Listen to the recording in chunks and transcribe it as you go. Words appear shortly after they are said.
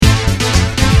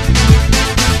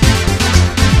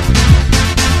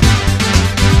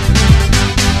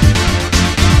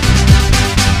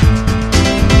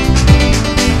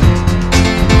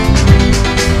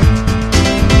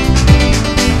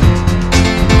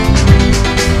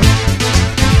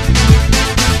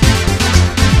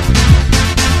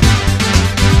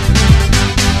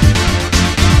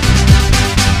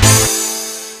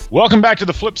Welcome back to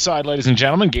the flip side, ladies and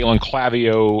gentlemen. Galen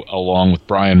Clavio along with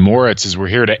Brian Moritz, as we're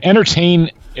here to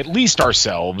entertain at least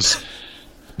ourselves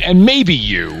and maybe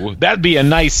you. That'd be a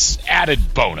nice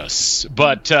added bonus.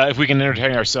 But if we can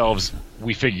entertain ourselves,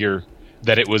 we figure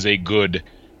that it was a good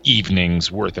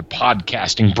evening's worth of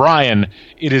podcasting. Brian,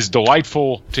 it is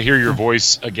delightful to hear your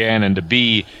voice again and to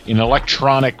be in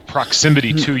electronic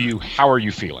proximity to you. How are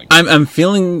you feeling? I'm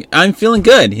feeling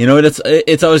good. You know,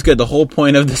 it's always good. The whole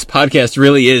point of this podcast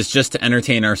really is just to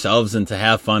entertain ourselves and to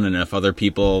have fun. And if other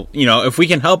people, you know, if we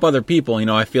can help other people, you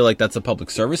know, I feel like that's a public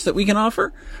service that we can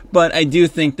offer. But I do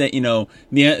think that, you know,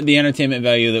 the entertainment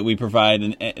value that we provide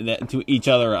and to each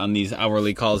other on these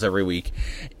hourly calls every week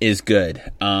is good.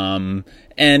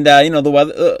 And you know,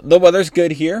 the weather's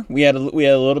good here. We had a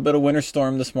little bit of winter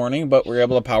storm this morning, but we were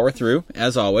able to power through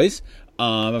as always.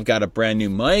 I've got a brand new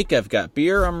mic. I've got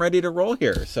beer. I'm ready to roll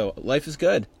here. So life is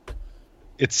good.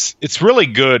 It's really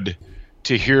good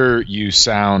to hear you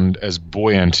sound as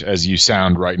buoyant as you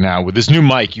sound right now with this new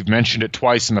mic. You've mentioned it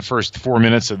twice in the first 4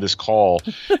 minutes of this call,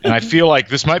 and I feel like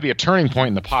this might be a turning point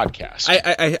in the podcast.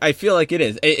 I feel like it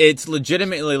is. It's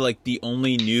legitimately like the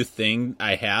only new thing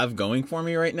I have going for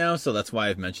me right now, so that's why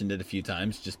I've mentioned it a few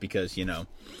times, just because, you know,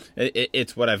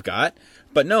 it's what I've got.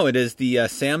 But no, it is the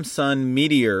Samsung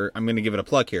Meteor. I'm going to give it a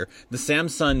plug here. The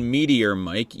Samsung Meteor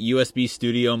mic, USB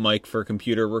studio mic for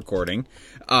computer recording.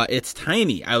 It's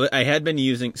tiny. I had been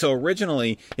using, so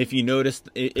originally, if you noticed,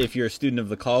 if you're a student of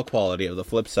the call quality of the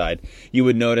flip side, you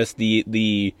would notice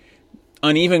the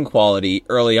uneven quality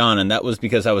early on, and that was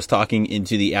because I was talking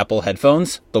into the Apple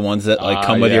headphones, the ones that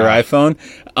come with your iPhone,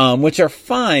 which are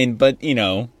fine, but you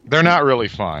know, they're not really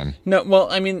fine. No,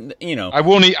 well, I mean, you know, I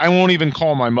won't even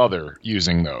call my mother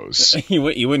using those. You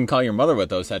wouldn't call your mother with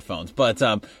those headphones, but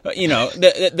you know,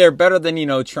 they're better than, you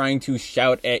know, trying to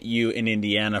shout at you in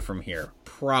Indiana from here,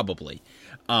 probably.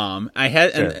 I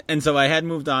had, and so I had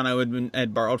moved on. I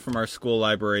had borrowed from our school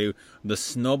library the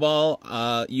Snowball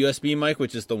USB mic,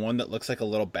 which is the one that looks like a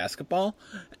little basketball.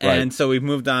 Right. And so we've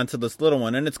moved on to this little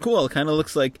one, and it's cool. It kind of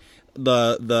looks like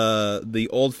the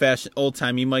old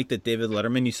timey mic that David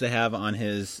Letterman used to have on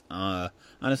his on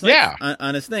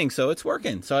his thing. So it's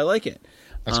working. So I like it.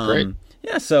 That's great.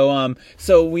 Yeah, so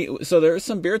there's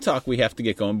some beer talk we have to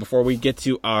get going before we get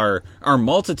to our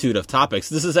multitude of topics.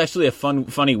 This is actually a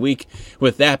funny week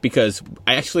with that, because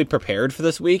I actually prepared for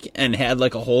this week and had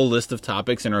like a whole list of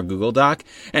topics in our Google Doc,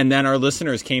 and then our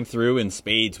listeners came through in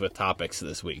spades with topics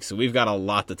this week. So we've got a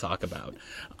lot to talk about.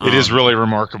 It is really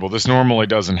remarkable. This normally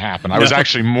doesn't happen. I was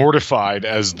actually mortified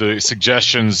as the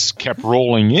suggestions kept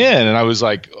rolling in, and I was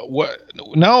like, "What?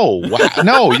 No,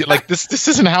 like this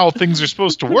isn't how things are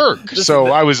supposed to work." So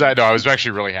I was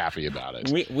actually really happy about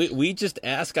it. We just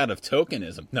ask out of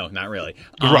tokenism. No, not really.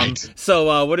 Right.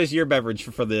 So what is your beverage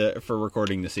for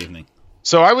recording this evening?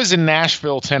 So I was in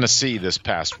Nashville, Tennessee this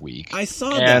past week. I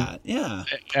saw that. Yeah.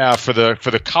 For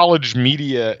the College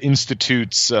Media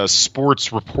Institute's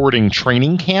sports reporting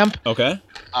training camp. Okay.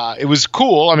 It was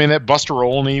cool. I mean, that Buster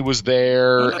Olney was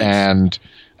there, oh, nice. And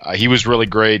he was really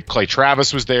great. Clay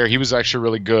Travis was there. He was actually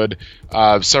really good.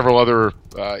 Several other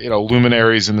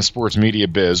luminaries in the sports media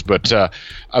biz. But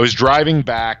I was driving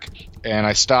back, and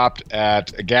I stopped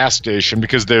at a gas station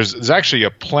because there's actually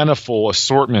a plentiful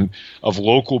assortment of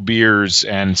local beers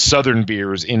and southern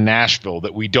beers in Nashville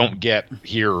that we don't get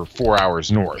here 4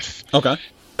 hours north. Okay.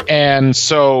 And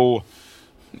so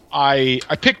I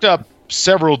picked up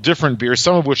several different beers,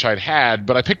 some of which I'd had,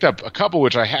 but I picked up a couple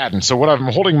which I hadn't. So what I'm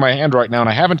holding in my hand right now, and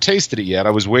I haven't tasted it yet,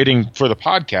 I was waiting for the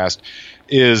podcast,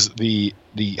 is the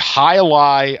High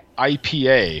Lie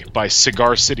IPA by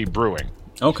Cigar City Brewing.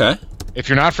 Okay. If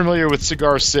you're not familiar with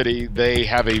Cigar City, they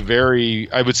have a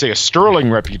very, I would say, a sterling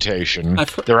reputation.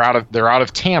 They're out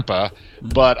of Tampa,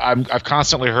 but I've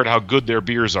constantly heard how good their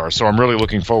beers are, so I'm really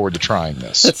looking forward to trying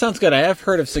this. That sounds good. I have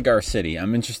heard of Cigar City.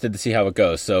 I'm interested to see how it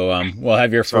goes. So we'll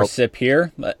have your first sip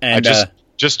here. And I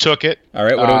just took it. All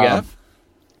right, what do we have?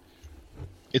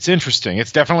 It's interesting.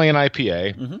 It's definitely an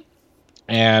IPA,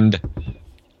 and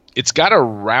it's got a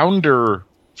rounder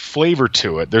flavor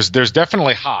to it. There's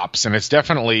definitely hops, and it's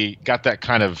definitely got that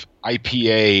kind of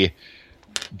IPA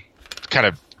kind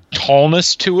of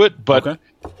tallness to it, but okay.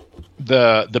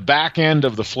 The back end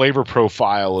of the flavor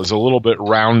profile is a little bit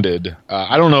rounded.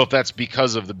 I don't know if that's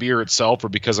because of the beer itself or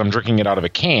because I'm drinking it out of a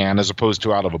can as opposed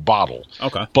to out of a bottle.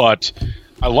 Okay. But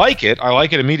I like it. I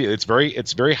like it immediately.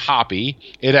 It's very hoppy.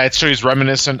 It actually is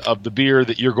reminiscent of the beer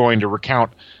that you're going to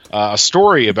recount a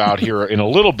story about here in a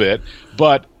little bit,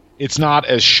 but it's not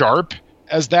as sharp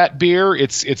as that beer.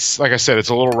 It's like I said, it's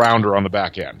a little rounder on the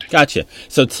back end. Gotcha.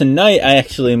 So tonight I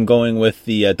actually am going with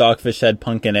the Dogfish Head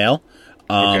Pumpkin Ale.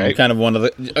 Okay. Kind of one of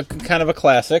the kind of a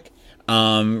classic.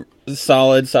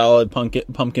 Solid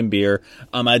pumpkin beer.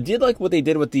 I did like what they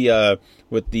did with the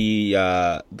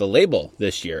label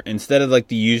this year. Instead of like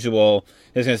the usual,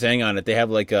 it's gonna hang on it. They have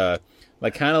like a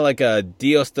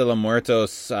Dios de los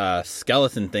Muertos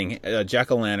skeleton thing,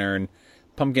 jack-o'-lantern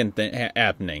pumpkin thing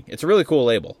happening. It's a really cool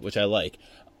label, which I like.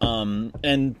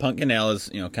 And pumpkin ale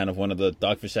is kind of one of the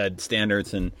Dogfish Head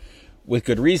standards, and with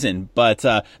good reason. But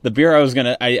the beer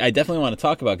I definitely want to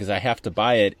talk about because I have to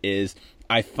buy it is.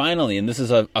 I finally, and this is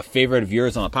a favorite of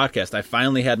yours on the podcast, I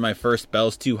finally had my first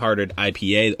Bell's Two Hearted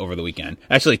IPA over the weekend.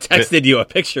 I actually texted you a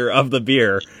picture of the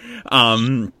beer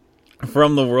from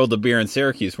the World of Beer in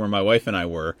Syracuse, where my wife and I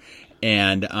were.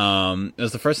 And it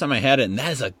was the first time I had it, and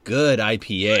that is a good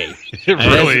IPA. It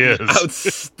really is.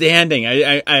 Outstanding.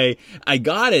 I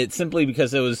got it simply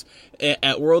because it was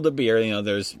at World of Beer,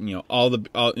 there's, all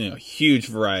huge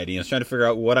variety. I was trying to figure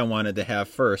out what I wanted to have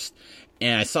first.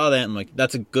 And I saw that and I'm like,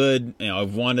 that's a good,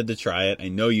 I've wanted to try it. I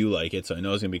know you like it, so I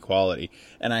know it's going to be quality.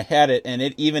 And I had it, and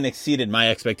it even exceeded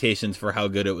my expectations for how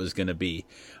good it was going to be.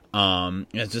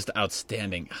 It's just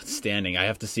outstanding. I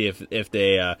have to see if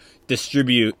they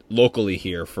distribute locally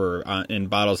here for in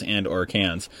bottles and or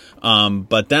cans.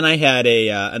 But then I had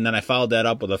and then I followed that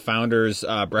up with a Founder's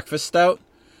Breakfast Stout.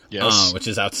 Yes, which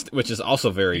is also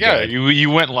very good. Yeah, you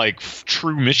went like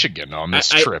true Michigan on this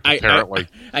trip. Apparently,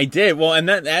 I did. Well, and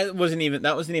that wasn't even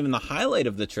the highlight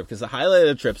of the trip, because the highlight of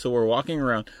the trip. So we're walking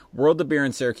around. World of Beer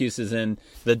in Syracuse is in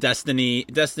the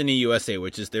Destiny USA,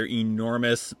 which is their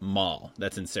enormous mall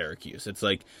that's in Syracuse. It's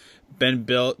like been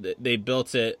built. They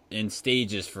built it in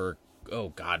stages for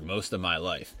most of my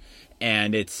life,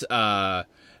 and it's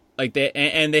like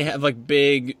they have like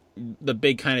the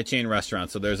big kind of chain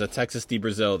restaurants. So there's a Texas de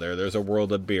Brazil there's a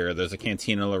World of Beer, there's a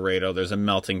Cantina Laredo, there's a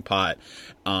Melting Pot,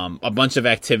 a bunch of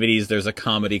activities, there's a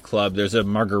comedy club, there's a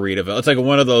Margaritaville. It's like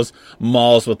one of those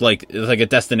malls with it's like a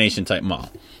destination type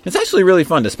mall. It's actually really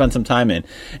fun to spend some time in.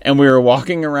 And we were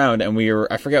walking around, and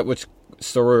I forget which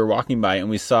store we were walking by, and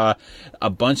we saw a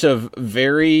bunch of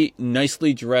very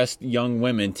nicely dressed young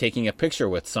women taking a picture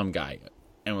with some guy.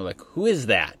 And we're like, who is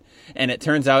that? And it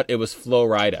turns out it was Flo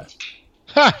Rita.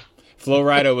 Flo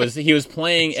Rita was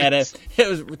playing it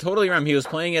was totally random. He was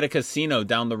playing at a casino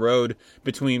down the road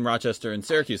between Rochester and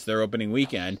Syracuse, their opening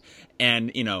weekend.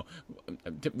 And,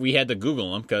 we had to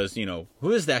Google him because,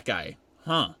 who is that guy?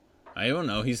 I don't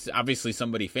know. He's obviously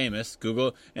somebody famous.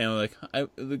 Google, and we're like, I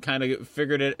kind of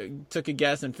figured it, took a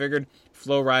guess and figured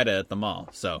Flo Rida at the mall.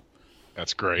 So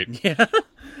that's great. Yeah.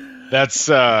 That's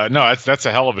that's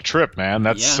a hell of a trip, man.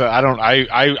 That's yeah.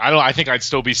 I think I'd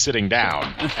still be sitting down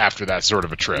after that sort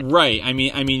of a trip. Right. I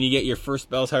mean you get your first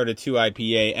Bell's Hearted 2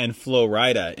 IPA and Flo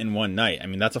Rida in one night. I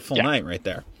mean, that's a full night right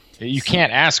there. You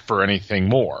can't ask for anything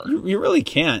more. You really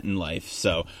can't in life.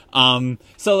 So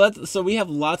so we have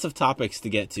lots of topics to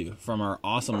get to from our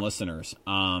awesome listeners.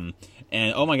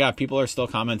 And oh my God, people are still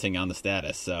commenting on the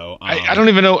status. So I don't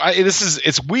even know.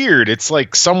 It's weird. It's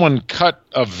like someone cut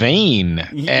a vein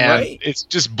and right? It's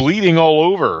just bleeding all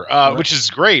over, right. Which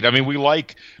is great. I mean, we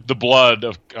like the blood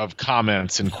of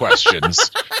comments and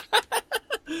questions.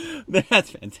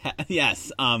 That's fantastic.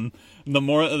 Yes. The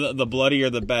more, the bloodier,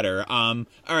 the better. All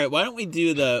right. Why don't we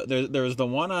do there's the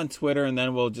one on Twitter, and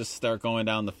then we'll just start going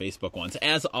down the Facebook ones,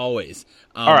 as always.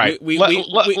 All right. Do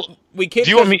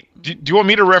you want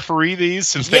me to referee these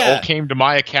since they all came to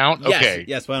my account? Yes, okay.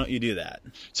 Yes. Why don't you do that?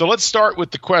 So let's start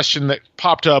with the question that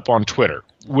popped up on Twitter,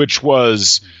 which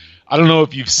was, I don't know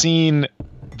if you've seen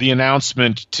the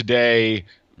announcement today,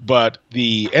 but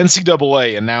the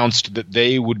NCAA announced that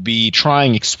they would be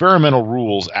trying experimental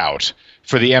rules out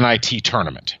for the NIT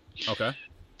tournament. Okay.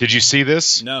 Did you see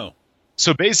this? No.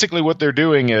 So basically what they're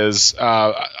doing is,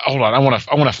 hold on, I want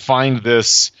to find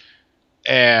this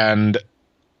and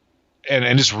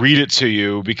just read it to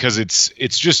you, because I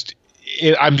just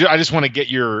want to get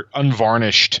your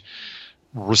unvarnished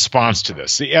response to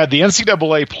this. The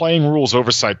NCAA Playing Rules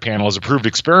Oversight Panel has approved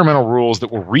experimental rules that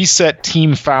will reset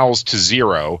team fouls to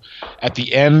 0 at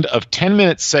the end of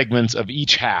 10-minute segments of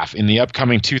each half in the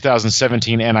upcoming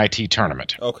 2017 NIT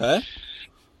tournament. Okay.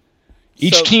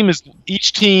 Each team, in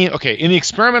the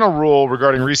experimental rule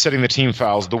regarding resetting the team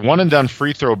fouls, the one-and-done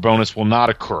free throw bonus will not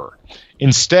occur.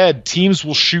 Instead, teams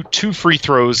will shoot 2 free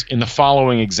throws in the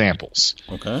following examples.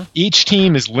 Okay. Each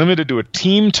team is limited to a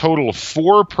team total of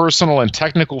 4 personal and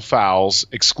technical fouls,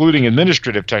 excluding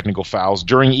administrative technical fouls,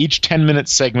 during each 10-minute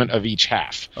segment of each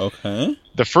half. Okay.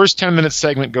 The first 10-minute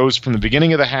segment goes from the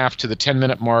beginning of the half to the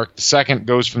 10-minute mark. The second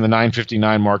goes from the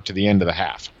 9:59 mark to the end of the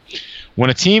half.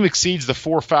 When a team exceeds the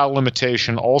 4-foul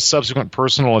limitation, all subsequent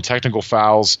personal and technical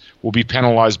fouls will be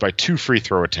penalized by 2 free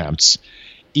throw attempts.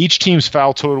 Each team's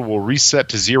foul total will reset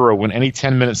to 0 when any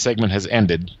 10-minute segment has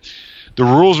ended. The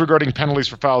rules regarding penalties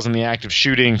for fouls in the act of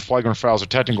shooting, flagrant fouls, or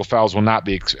technical fouls will not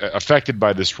be affected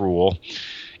by this rule.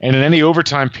 And in any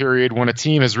overtime period, when a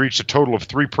team has reached a total of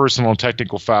 3 personal and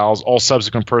technical fouls, all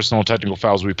subsequent personal and technical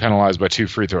fouls will be penalized by 2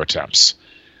 free throw attempts.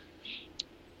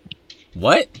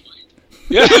 What?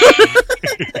 Yeah.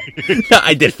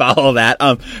 I did follow that.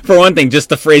 For one thing, just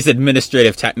the phrase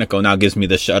administrative technical now gives me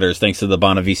the shudders thanks to the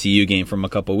Bona VCU game from a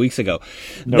couple weeks ago.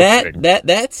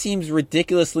 That seems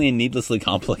ridiculously and needlessly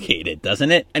complicated,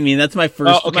 doesn't it? I mean, that's my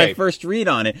first read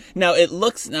on it. Now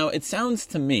it sounds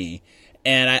to me,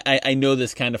 and I know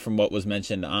this kind of from what was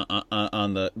mentioned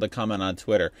on the comment on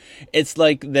Twitter. It's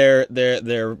like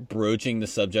they're broaching the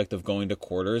subject of going to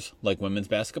quarters like women's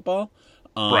basketball.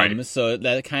 Right. So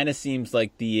that kind of seems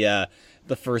like the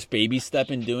first baby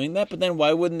step in doing that. But then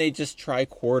why wouldn't they just try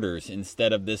quarters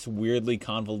instead of this weirdly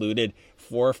convoluted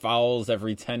 4 fouls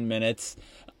every 10 minutes?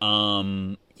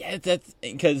 That's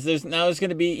because there's going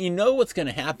to be, what's going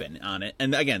to happen on it.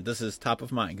 And again, this is top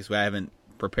of mind because I haven't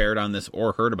prepared on this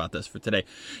or heard about this for today.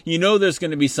 There's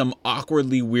going to be some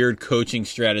awkwardly weird coaching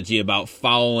strategy about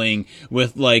fouling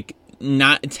with like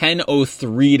not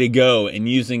 10:03 to go and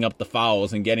using up the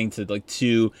fouls and getting to like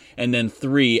 2 and then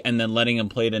 3 and then letting them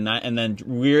play to 9 and then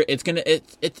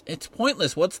it's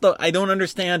pointless. I don't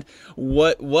understand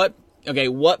what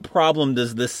problem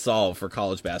does this solve for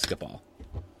college basketball?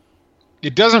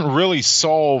 It doesn't really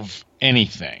solve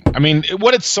anything. I mean,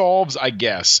 what it solves, I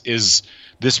guess, is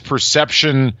this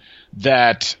perception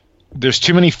that there's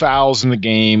too many fouls in the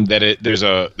game, that there's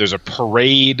a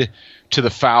parade to the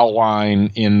foul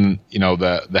line in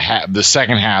the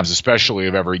second halves, especially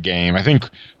of every game. I think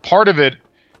part of it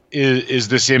is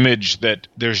this image that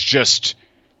there's just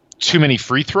too many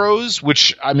free throws,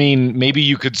 which, I mean, maybe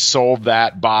you could solve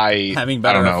that by having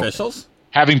better officials.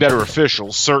 Having better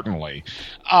officials, certainly.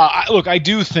 Look, I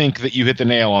do think that you hit the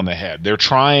nail on the head. They're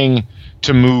trying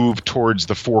to move towards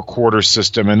the 4-quarter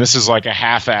system, and this is like a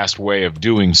half-assed way of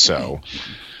doing so.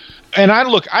 And I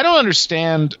don't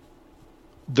understand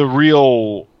the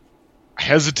real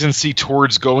hesitancy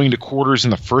towards going to quarters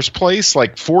in the first place.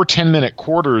 Like 4 10-minute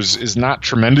quarters is not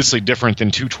tremendously different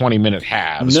than 2 20-minute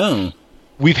halves. No.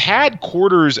 We've had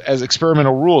quarters as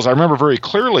experimental rules. I remember very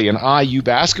clearly an IU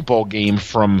basketball game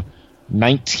from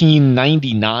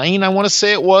 1999, I want to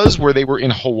say it was, where they were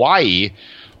in Hawaii,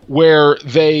 where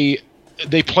they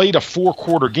played a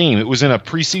 4-quarter game. It was in a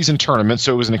preseason tournament,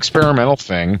 so it was an experimental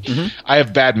thing. Mm-hmm. I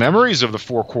have bad memories of the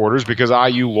 4 quarters because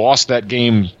IU lost that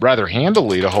game rather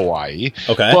handily to Hawaii.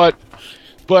 Okay.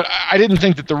 But I didn't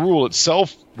think that the rule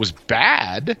itself was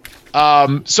bad.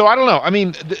 So I don't know. I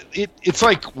mean, it's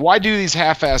like, why do these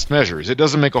half-assed measures? It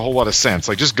doesn't make a whole lot of sense.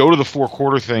 Like, just go to the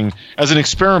 4-quarter thing as an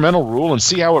experimental rule and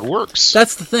see how it works.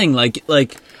 That's the thing. Like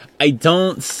I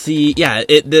don't see. Yeah.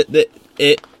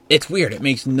 It's weird. It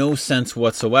makes no sense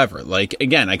whatsoever. Like,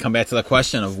 again, I come back to the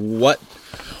question of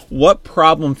what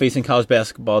problem facing college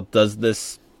basketball does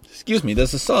this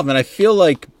solve? And I feel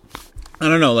like, I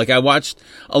don't know, like I watched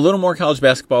a little more college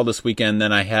basketball this weekend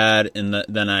than I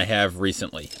have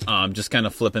recently. Just kind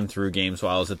of flipping through games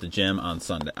while I was at the gym on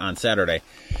Saturday.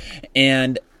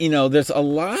 And, there's a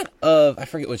lot of, I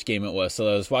forget which game it was.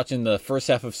 So I was watching the first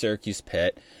half of Syracuse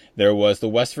Pitt. There was the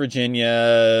West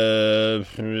Virginia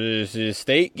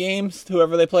State games,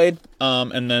 whoever they played.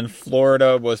 And then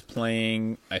Florida was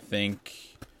playing, I think,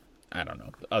 I don't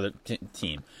know, the other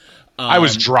team. I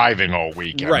was driving all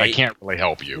weekend. Right. I can't really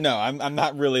help you. No, I'm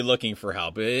not really looking for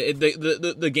help.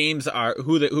 The games are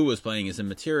who was playing is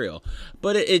immaterial,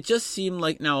 but it just seemed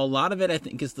like now a lot of it I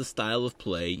think is the style of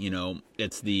play.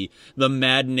 It's the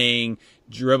maddening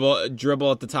dribble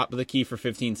at the top of the key for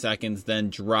 15 seconds, then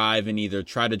drive and either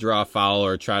try to draw a foul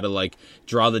or try to like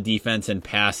draw the defense and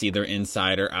pass either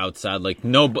inside or outside. Like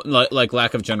like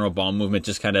lack of general ball movement,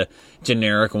 just kind of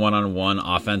generic one-on-one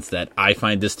offense that I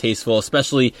find distasteful,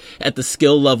 especially at the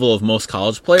skill level of most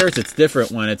college players. It's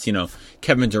different when it's,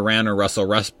 Kevin Durant or Russell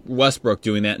Westbrook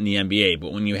doing that in the NBA.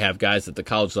 But when you have guys at the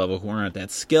college level who aren't at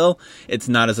that skill, it's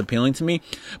not as appealing to me.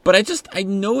 But I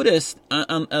noticed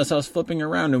as I was flipping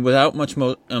around and without much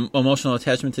emotional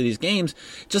attachment to these games,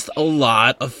 just a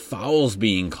lot of fouls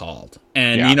being called.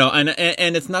 And,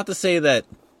 and it's not to say that,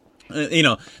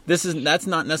 that's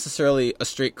not necessarily a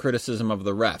straight criticism of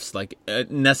the refs, like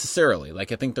necessarily.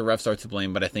 Like I think the refs are to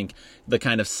blame, but I think the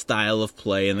kind of style of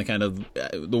play and the kind of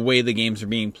the way the games are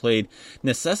being played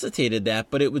necessitated that.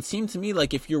 But it would seem to me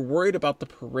like if you're worried about the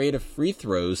parade of free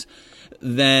throws,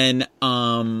 then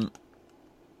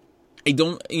I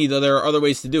don't either. There are other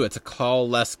ways to do it. To call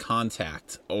less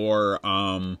contact, or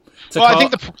I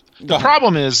think the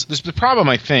problem is the problem.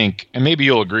 I think, and maybe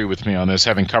you'll agree with me on this,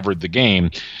 having covered the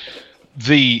game.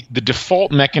 The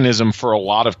default mechanism for a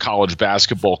lot of college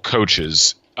basketball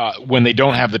coaches, when they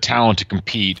don't have the talent to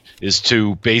compete, is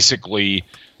to basically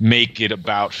make it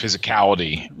about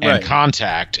physicality and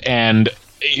contact. And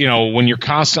when you're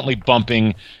constantly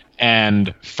bumping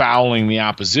and fouling the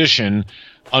opposition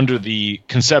under the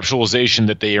conceptualization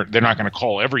that they're not going to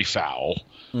call every foul,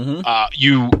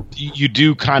 you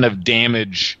do kind of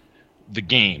damage the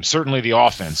game, certainly the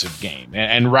offensive game.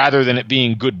 And rather than it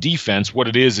being good defense, what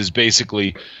it is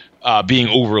basically being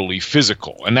overly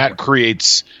physical, and that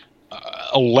creates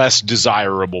a less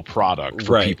desirable product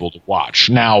for people to watch.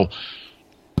 Now,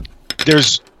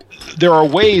 there are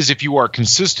ways, if you are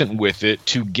consistent with it,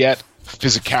 to get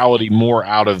physicality more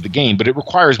out of the game, but it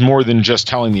requires more than just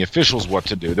telling the officials what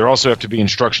to do. There also have to be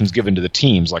instructions given to the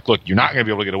teams, like, look, you're not going to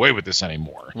be able to get away with this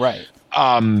anymore. Right.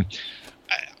 I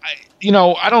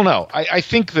don't know. I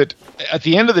think that at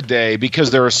the end of the day,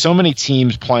 because there are so many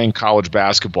teams playing college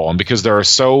basketball, and because there are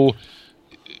so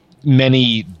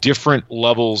many different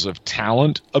levels of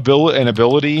talent,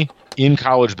 ability in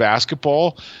college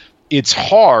basketball, it's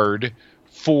hard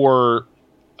for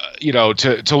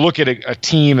to look at a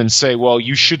team and say, well,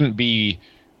 you shouldn't be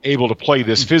able to play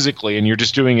this physically, and you're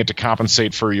just doing it to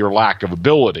compensate for your lack of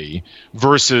ability,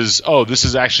 versus, oh, this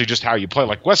is actually just how you play.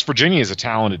 Like West Virginia is a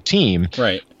talented team,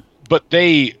 right? But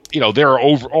they're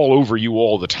all over you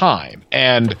all the time.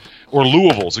 Or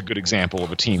Louisville's a good example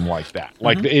of a team like that.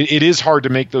 Like it is hard to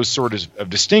make those sort of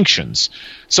distinctions.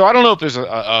 So I don't know if there's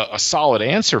a solid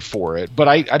answer for it, but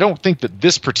I don't think that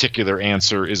this particular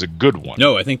answer is a good one.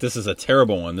 No, I think this is a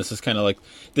terrible one. This is kind of like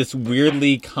this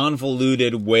weirdly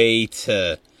convoluted way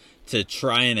to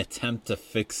try and attempt to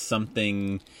fix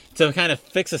something, to kind of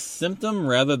fix a symptom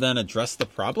rather than address the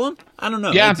problem. I don't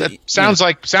know. Yeah, that sounds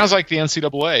like the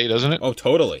NCAA, doesn't it? Oh,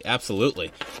 totally,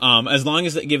 absolutely. As long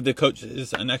as they give the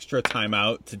coaches an extra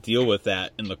timeout to deal with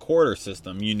that in the quarter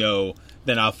system,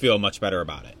 then I'll feel much better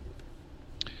about it.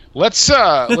 Let's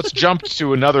jump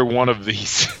to another one of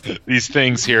these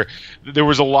things here. There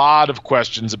was a lot of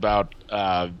questions about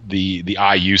the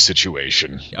IU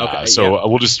situation. Okay,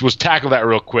 we'll tackle that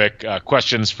real quick.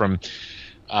 Questions from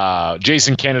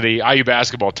Jason Kennedy: IU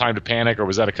basketball, time to panic, or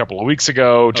was that a couple of weeks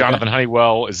ago? Okay. Jonathan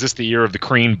Honeywell: is this the year of the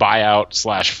Crean buyout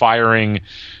 / firing?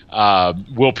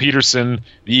 Will Peterson: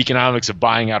 the economics of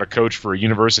buying out a coach for a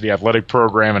university athletic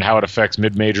program and how it affects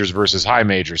mid majors versus high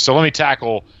majors. So let me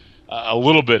tackle a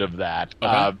little bit of that.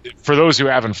 Okay. For those who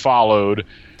haven't followed,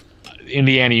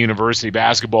 Indiana University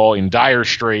basketball in dire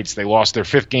straits. They lost their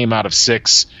 5th game out of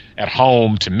 6 at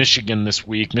home to Michigan this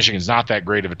week. Michigan's not that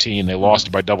great of a team. They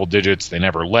lost by double digits. They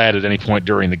never led at any point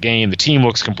during the game. The team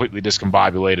looks completely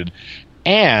discombobulated.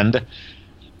 And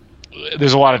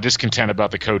there's a lot of discontent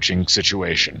about the coaching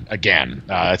situation. Again,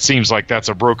 it seems like that's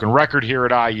a broken record here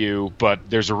at IU, but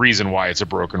there's a reason why it's a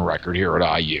broken record here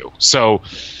at IU. So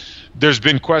there's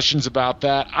been questions about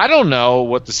that. I don't know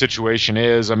what the situation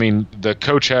is. I mean, the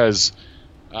coach has,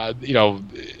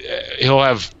 he'll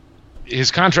have,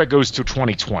 his contract goes to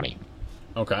 2020.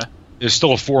 Okay. There's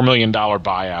still a $4 million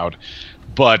buyout,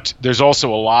 but there's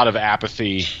also a lot of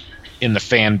apathy in the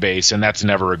fan base, and that's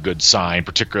never a good sign,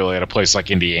 particularly at a place like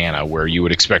Indiana, where you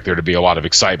would expect there to be a lot of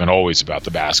excitement always about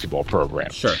the basketball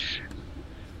program. Sure.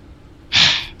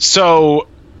 So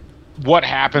what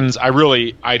happens,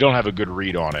 I don't have a good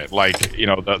read on it. Like,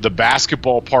 the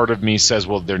basketball part of me says,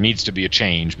 well, there needs to be a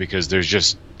change because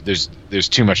there's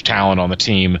too much talent on the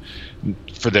team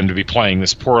for them to be playing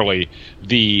this poorly.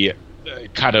 The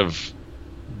kind of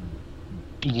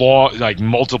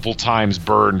multiple times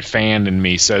burned fan in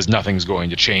me says nothing's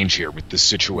going to change here with this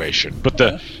situation. But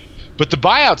the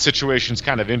buyout situation is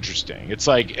kind of interesting. It's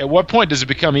like, at what point does it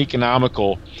become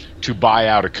economical to buy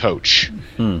out a coach?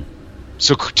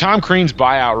 So Tom Crean's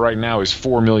buyout right now is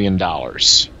 $4 million.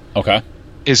 Okay.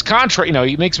 His contract,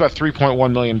 he makes about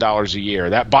 $3.1 million a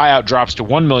year. That buyout drops to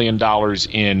 $1 million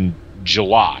in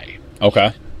July.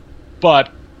 Okay. But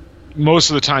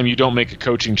most of the time you don't make a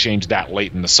coaching change that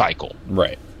late in the cycle.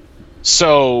 Right.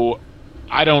 So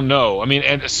I don't know. I mean,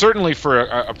 and certainly for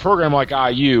a program like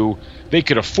IU, they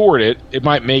could afford it. It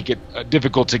might make it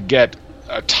difficult to get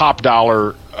a top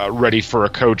dollar ready for a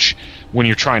coach when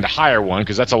you're trying to hire one,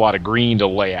 because that's a lot of green to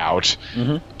lay out.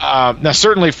 Now,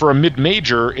 certainly for a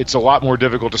mid-major, it's a lot more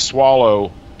difficult to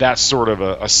swallow that sort of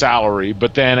a salary.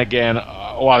 But then again,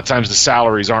 a lot of times the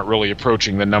salaries aren't really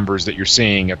approaching the numbers that you're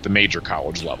seeing at the major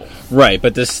college level. Right,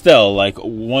 but there's still like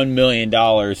 $1 million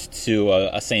to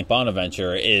a St.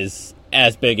 Bonaventure is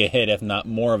as big a hit, if not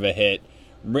more of a hit,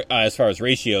 as far as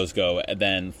ratios go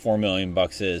than $4 million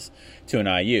is to an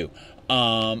IU.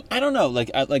 I don't know.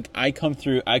 I come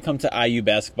to IU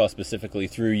basketball specifically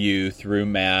through you, through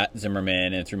Matt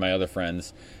Zimmerman, and through my other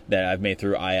friends that I've made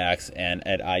through Ajax and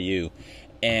at IU.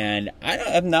 And I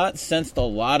have not sensed a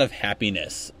lot of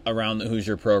happiness around the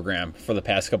Hoosier program for the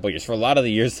past couple of years, for a lot of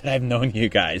the years that I've known you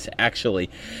guys,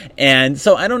 actually. And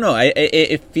so I don't know.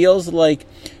 It feels like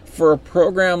for a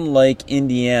program like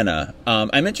Indiana,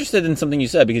 I'm interested in something you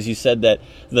said, because you said that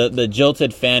the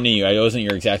jilted fan in you, it wasn't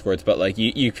your exact words, but like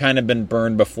you kind of been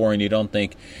burned before and you don't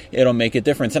think it'll make a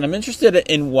difference. And I'm interested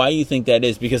in why you think that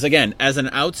is, because again, as an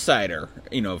outsider,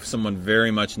 someone very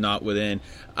much not within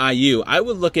IU, I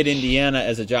would look at Indiana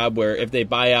as a job where if they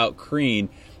buy out Crean,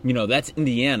 that's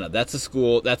Indiana. That's a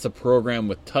school. That's a program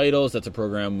with titles. That's a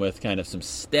program with kind of some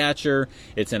stature.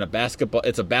 It's a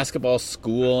basketball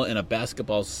school in a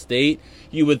basketball state.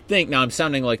 You would think, now I'm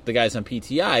sounding like the guys on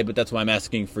PTI, but that's why I'm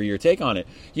asking for your take on it.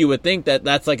 You would think that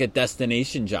that's like a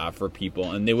destination job for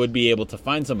people and they would be able to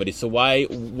find somebody. So why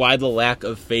the lack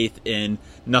of faith in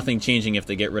nothing changing if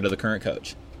they get rid of the current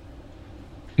coach?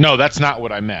 No, that's not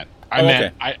what I meant.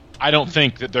 Okay. I don't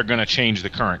think that they're going to change the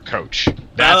current coach.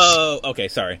 Okay.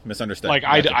 Sorry, misunderstood. Like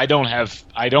I don't have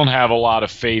a lot of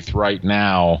faith right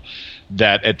now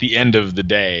that at the end of the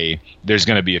day there's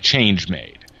going to be a change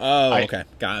made. Okay.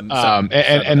 Got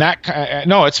it.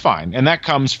 No, it's fine, and that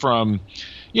comes from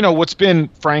what's been,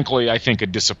 frankly, I think a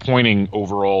disappointing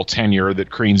overall tenure that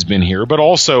Crean's been here, but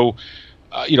also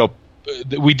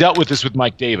we dealt with this with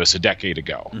Mike Davis a decade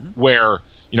ago, where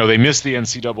they missed the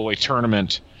NCAA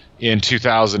tournament in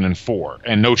 2004,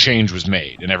 and no change was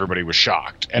made, and everybody was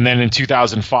shocked. And then in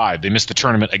 2005, they missed the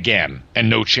tournament again, and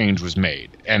no change was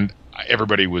made, and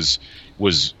everybody was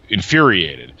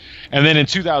infuriated. And then in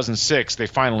 2006, they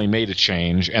finally made a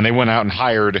change, and they went out and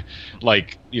hired,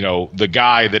 the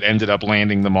guy that ended up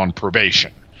landing them on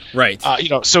probation. Right.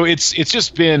 So it's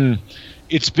just been.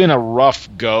 It's been a rough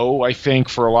go, I think,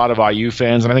 for a lot of IU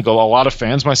fans, and I think a lot of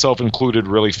fans, myself included,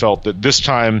 really felt that this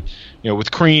time,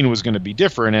 with Crean was going to be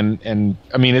different. And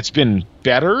I mean, it's been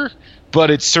better,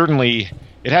 but it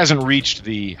hasn't reached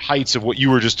the heights of what you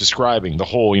were just describing. The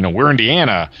whole, we're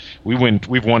Indiana,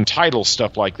 we've won titles,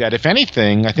 stuff like that. If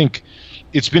anything, I think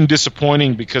it's been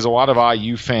disappointing because a lot of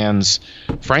IU fans,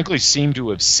 frankly, seem to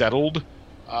have settled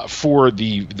for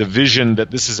the vision that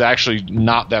this is actually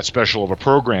not that special of a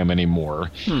program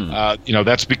anymore.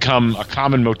 That's become a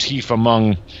common motif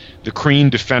among the Crean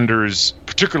defenders,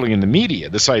 particularly in the media,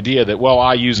 this idea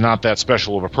that, IU's not that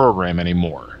special of a program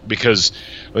anymore because,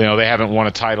 they haven't won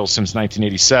a title since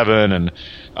 1987, and,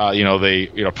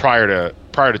 prior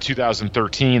to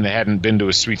 2013, they hadn't been to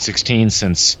a Sweet 16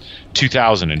 since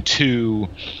 2002.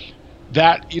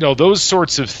 That, those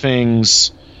sorts of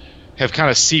things have kind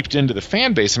of seeped into the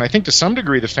fan base, and I think to some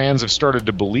degree the fans have started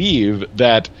to believe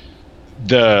that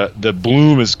the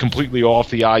bloom is completely off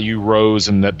the IU rose,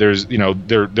 and that there's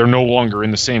they're no longer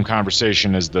in the same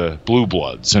conversation as the Blue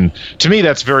Bloods. And to me,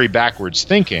 that's very backwards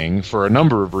thinking for a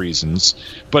number of reasons.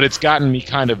 But it's gotten me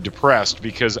kind of depressed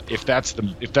because if that's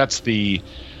the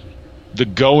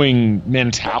going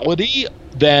mentality,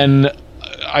 then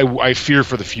I fear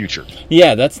for the future.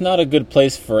 Yeah, that's not a good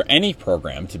place for any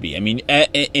program to be. I mean,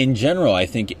 in general, I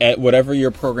think at whatever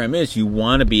your program is, you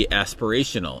want to be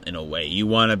aspirational in a way. You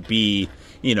want to be,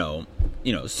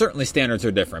 certainly standards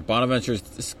are different. Bonaventure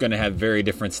is going to have very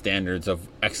different standards of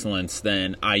excellence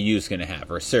than IU is going to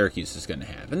have or Syracuse is going to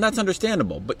have. And that's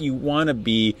understandable. But you want to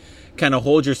be kind of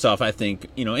hold yourself, I think,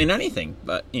 in anything.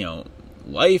 But,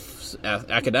 life,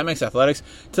 academics, athletics,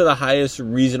 to the highest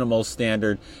reasonable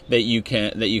standard that you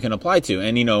can apply to.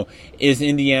 And is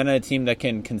Indiana a team that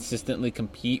can consistently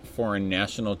compete for a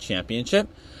national championship?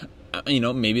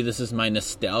 Maybe this is my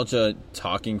nostalgia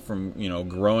talking from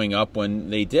growing up when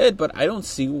they did, but I don't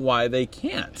see why they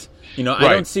can't. Right.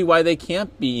 I don't see why they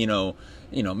can't be.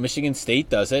 Michigan State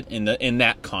does it in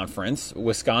that conference.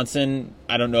 Wisconsin,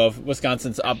 I don't know if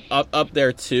Wisconsin's up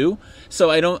there too.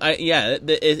 So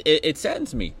it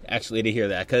saddens me actually to hear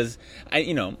that because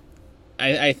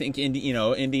I think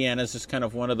Indiana's just kind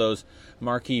of one of those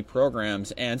marquee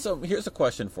programs. And so here's a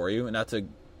question for you, and not to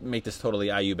make this totally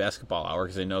IU basketball hour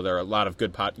because I know there are a lot of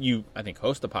good you I think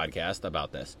host a podcast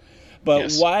about this. But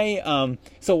yes.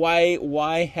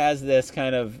 Why has this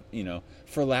kind of,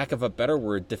 for lack of a better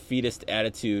word, defeatist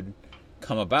attitude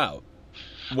come about?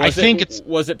 Was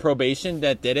it probation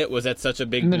that did it? Was that such a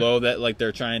big blow that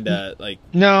they're trying to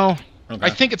No. Okay. I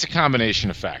think it's a combination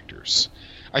of factors.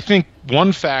 I think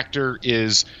one factor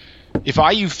is if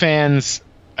IU fans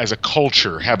as a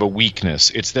culture have a weakness.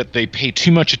 It's that they pay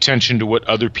too much attention to what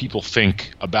other people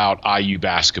think about IU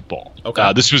basketball.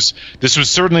 Okay. This was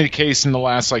certainly the case in the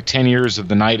last 10 years of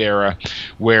the Knight era,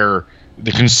 where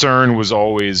the concern was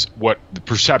always what the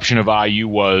perception of IU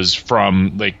was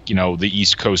from the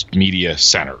East Coast media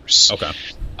centers. Okay.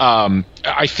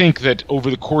 I think that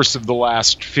over the course of the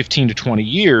last 15 to 20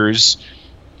 years,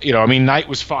 Knight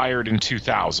was fired in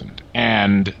 2000,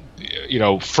 and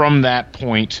from that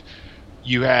point,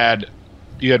 you had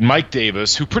Mike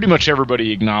Davis, who pretty much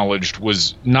everybody acknowledged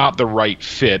was not the right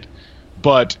fit,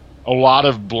 but a lot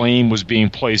of blame was being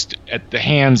placed at the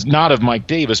hands not of Mike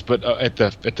Davis, but at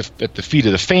the feet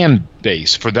of the fan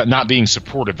base for that not being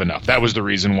supportive enough. That was the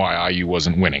reason why IU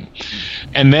wasn't winning.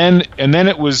 And then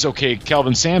it was okay.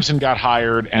 Kelvin Sampson got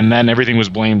hired, and then everything was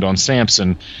blamed on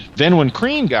Sampson. Then when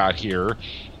Crean got here,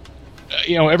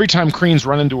 every time Crean's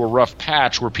run into a rough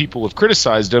patch where people have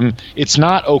criticized him, it's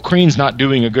not, Crean's not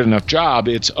doing a good enough job.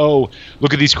 It's, look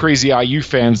at these crazy IU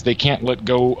fans. They can't let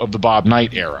go of the Bob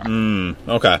Knight era.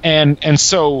 Okay. And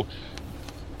so,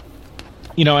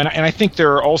 and I think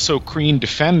there are also Crean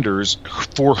defenders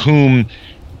for whom,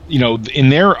 in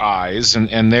their eyes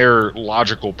and their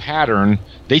logical pattern,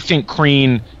 they think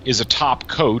Crean is a top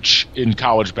coach in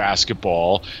college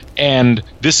basketball. And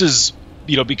this is,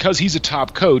 because he's a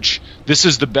top coach, this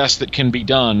is the best that can be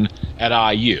done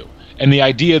at IU. And the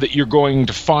idea that you're going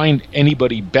to find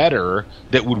anybody better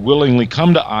that would willingly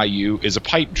come to IU is a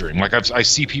pipe dream. I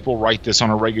see people write this on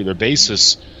a regular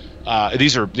basis.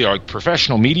 These are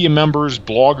professional media members,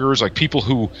 bloggers, people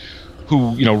who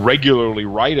regularly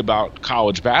write about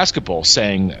college basketball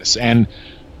saying this. And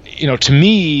to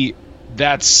me,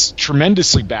 that's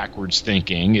tremendously backwards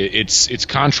thinking. It's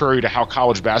contrary to how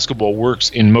college basketball works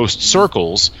in most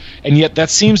circles, and yet that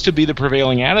seems to be the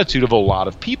prevailing attitude of a lot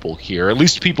of people here, at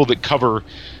least people that cover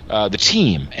the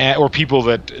team, or people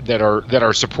that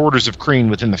are supporters of Crean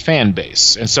within the fan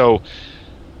base. And so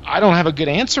I don't have a good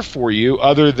answer for you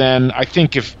other than I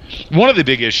think if one of the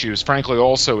big issues, frankly,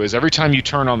 also is every time you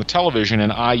turn on the television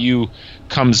and IU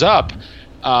comes up,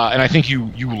 and I think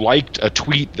you liked a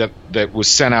tweet that was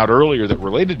sent out earlier that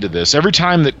related to this. Every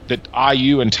time that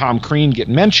IU and Tom Crean get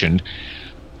mentioned,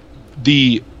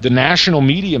 the national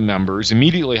media members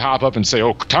immediately hop up and say,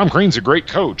 Tom Crean's a great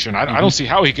coach, and I don't see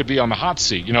how he could be on the hot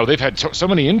seat. They've had so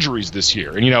many injuries this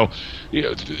year. And,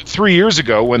 3 years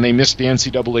ago when they missed the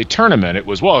NCAA tournament, it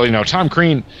was, Tom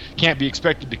Crean can't be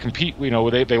expected to compete. They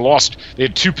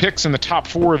had 2 picks in the top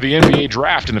 4 of the NBA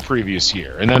draft in the previous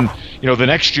year. And then, the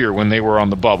next year when they were on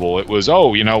the bubble, it was,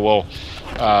 they've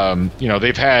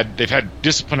had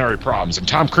disciplinary problems, and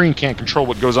Tom Crean can't control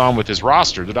what goes on with his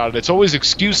roster. It's always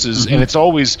excuses, and it's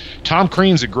always Tom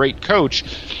Crean's a great coach.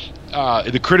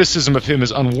 The criticism of him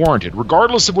is unwarranted,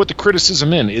 regardless of what the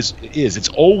criticism is. It's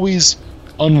always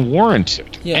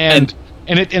unwarranted, and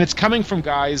it's coming from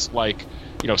guys like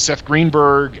Seth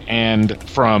Greenberg and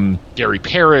from Gary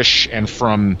Parrish and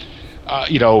from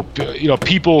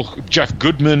people, Jeff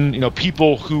Goodman,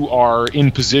 people who are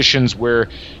in positions where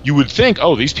you would think,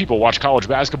 these people watch college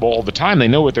basketball all the time. They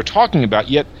know what they're talking about.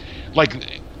 Yet,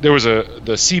 there was the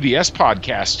CBS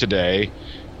podcast today,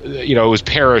 it was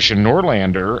Parrish and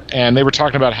Norlander, and they were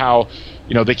talking about how,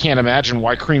 they can't imagine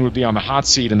why Crean would be on the hot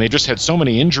seat, and they just had so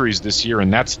many injuries this year,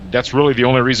 and that's really the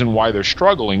only reason why they're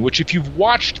struggling, which if you've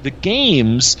watched the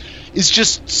games is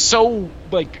just so,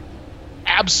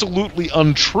 absolutely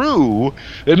untrue.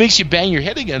 It makes you bang your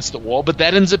head against the wall, but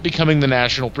that ends up becoming the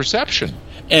national perception.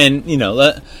 And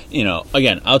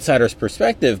again, outsider's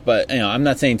perspective, but I'm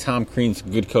not saying Tom Crean's a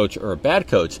good coach or a bad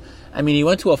coach. I mean, he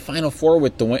went to a Final Four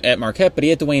at Marquette, but he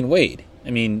had Dwayne Wade. I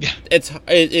mean, it's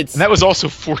and that was also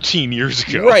 14 years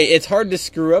ago, right? It's hard to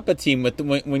screw up a team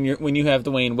when you have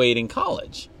Dwayne Wade in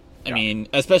college. I mean,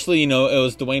 especially, it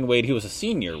was Dwayne Wade. He was a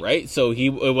senior, right? So it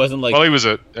wasn't like... Well, he was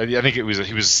he was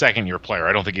a second-year player.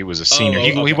 I don't think he was a senior.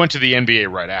 He went to the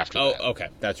NBA right after that. Okay.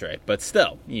 That's right. But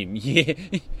still,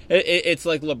 it's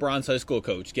like LeBron's high school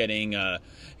coach getting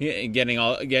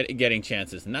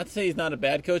chances. And not to say he's not a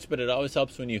bad coach, but it always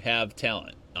helps when you have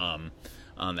talent on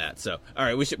that. So, all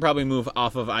right, we should probably move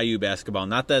off of IU basketball.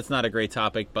 Not that it's not a great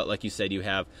topic, but like you said, you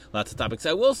have lots of topics.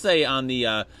 I will say on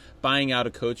the... buying out a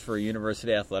coach for a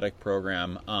university athletic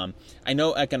program. I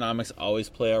know economics always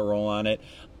play a role on it.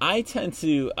 I sometimes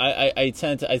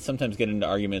get into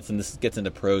arguments, and this gets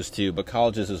into pros too, but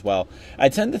colleges as well. I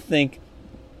tend to think,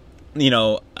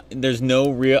 there's no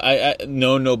real,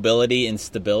 no nobility in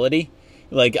stability.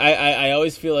 I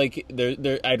always feel like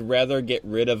I'd rather get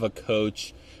rid of a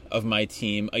coach of my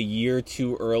team a year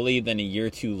too early than a year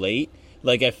too late.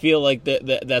 Like, I feel like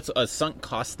that's a sunk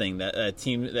cost thing,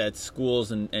 that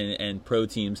schools and pro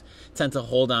teams tend to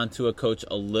hold on to a coach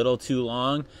a little too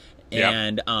long.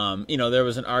 And, there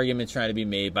was an argument trying to be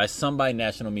made by somebody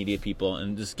national media people,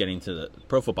 and just getting to the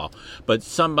pro football, but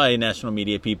somebody national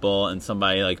media people and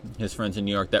somebody like his friends in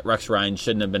New York, that Rex Ryan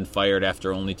shouldn't have been fired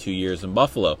after only 2 years in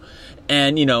Buffalo.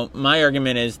 And, my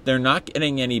argument is they're not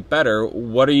getting any better.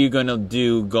 What are you going to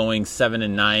do going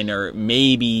 7-9 or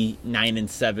maybe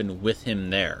 9-7 with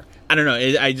him there? I don't know.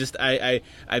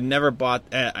 I've never bought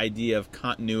that idea of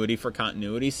continuity for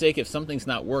continuity's sake. If something's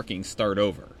not working, start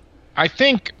over. I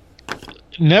think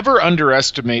never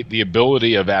underestimate the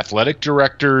ability of athletic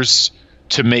directors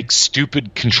to make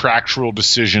stupid contractual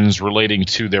decisions relating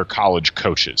to their college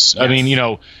coaches. Yes. I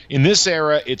mean, in this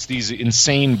era, it's these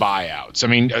insane buyouts. I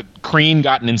mean, Crean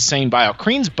got an insane buyout.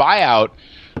 Crean's buyout,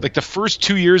 like the first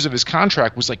 2 years of his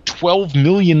contract, was like $12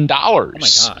 million. Oh, my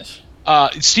gosh.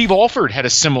 Steve Alford had a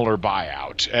similar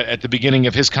buyout at the beginning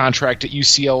of his contract at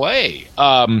UCLA.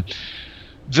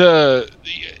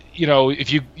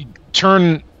 If you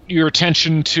turn your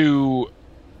attention to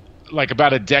like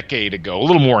about a decade ago, a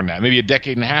little more than that, maybe a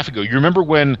decade and a half ago, you remember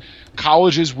when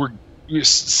colleges were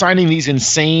signing these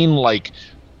insane like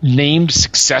named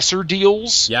successor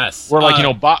deals? Yes. Where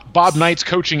Bob Knight's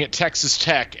coaching at Texas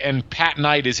Tech and Pat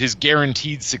Knight is his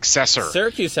guaranteed successor.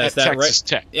 Syracuse has that Texas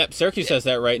Tech. Yep, Syracuse has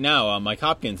that right now. Mike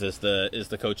Hopkins is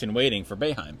the coach in waiting for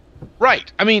Boeheim.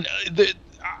 Right. I mean,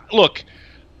 look,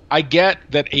 I get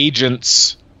that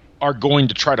agents are going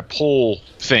to try to pull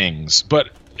things, but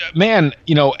man,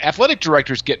 athletic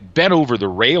directors get bent over the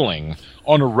railing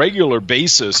on a regular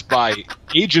basis by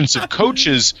agents of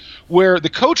coaches where the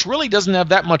coach really doesn't have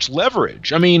that much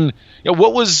leverage. I mean,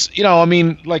 was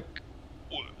Mike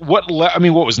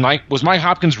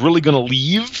Hopkins really going to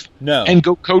leave? No. And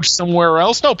go coach somewhere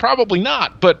else? No, probably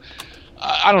not. But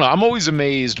I don't know. I'm always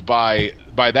amazed by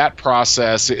that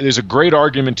process. There's a great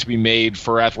argument to be made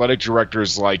for athletic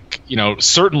directors, like,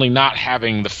 certainly not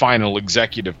having the final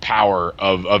executive power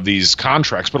of these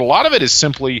contracts. But a lot of it is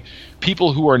simply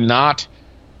people who are not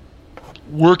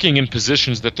working in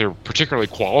positions that they're particularly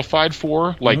qualified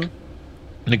for, like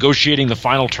negotiating the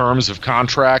final terms of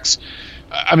contracts.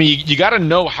 I mean, you got to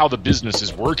know how the business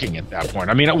is working at that point.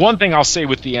 I mean, one thing I'll say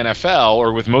with the NFL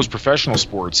or with most professional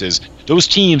sports is those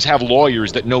teams have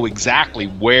lawyers that know exactly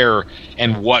where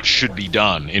and what should be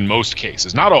done in most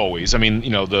cases. Not always. I mean,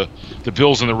 the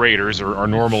Bills and the Raiders are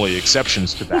normally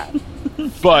exceptions to that.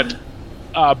 But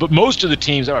most of the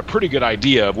teams have a pretty good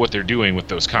idea of what they're doing with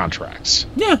those contracts.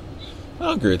 Yeah,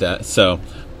 I'll agree with that. So,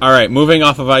 all right, moving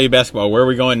off of IU basketball, where are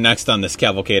we going next on this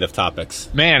cavalcade of topics?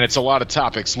 Man, it's a lot of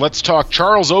topics. Let's talk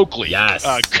Charles Oakley. Yes.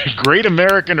 Great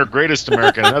American or greatest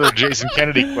American? Another Jason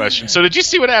Kennedy question. So did you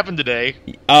see what happened today?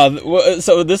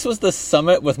 So this was the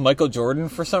summit with Michael Jordan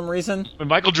for some reason?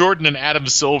 Michael Jordan and Adam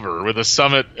Silver with a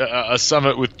summit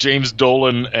with James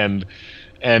Dolan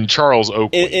and Charles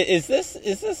Oakley. Is this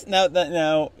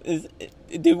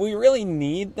did we really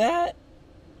need that?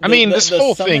 This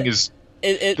whole thing is...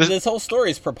 This whole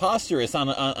story is preposterous on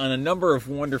a number of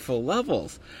wonderful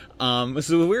levels.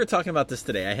 So we were talking about this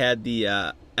today. I had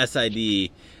the SID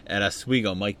at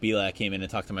Oswego. Mike Belak came in and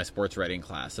talked to my sports writing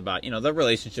class about the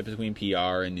relationship between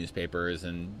PR and newspapers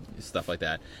and stuff like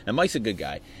that. And Mike's a good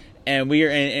guy, and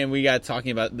we got talking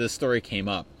about this story came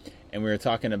up. And we were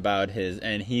talking about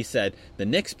and he said, the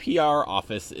Knicks PR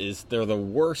office they're the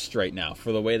worst right now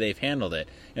for the way they've handled it.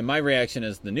 And my reaction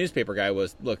as the newspaper guy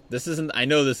was, look, I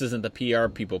know this isn't the PR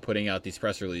people putting out these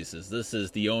press releases. This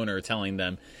is the owner telling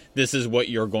them, this is what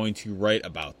you're going to write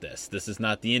about this. This is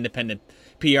not the independent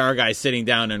PR guy sitting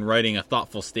down and writing a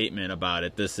thoughtful statement about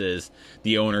it. This is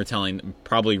the owner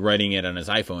probably writing it on his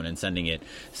iPhone and sending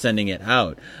it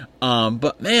out.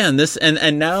 But man, this,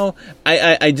 and now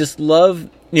I just love,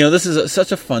 this is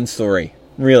such a fun story,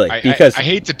 really. Because I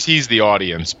hate to tease the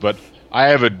audience, but I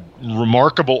have a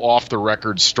remarkable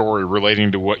off-the-record story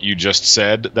relating to what you just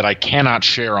said that I cannot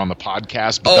share on the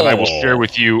podcast, but that I will share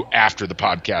with you after the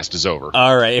podcast is over.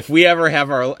 All right. If we ever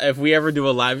do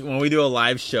a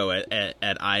live show at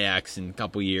IX in a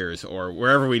couple years, or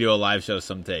wherever we do a live show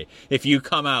someday, if you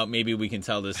come out, maybe we can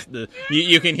tell this.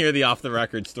 You can hear the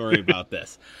off-the-record story about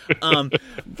this.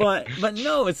 But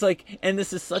no, it's like, and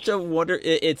this is such a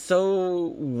it's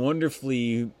so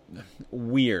wonderfully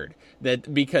weird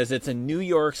that because it's a New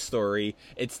York story,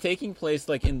 it's taking place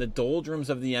like in the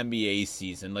doldrums of the NBA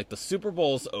season, like the Super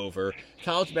Bowl's over,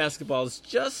 college basketball is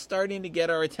just starting to get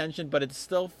our attention, but it's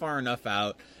still far enough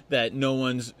out that no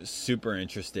one's super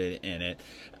interested in it.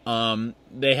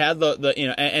 They had the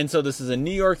and so this is a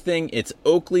New York thing. It's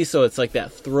Oakley, so it's like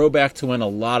that throwback to when a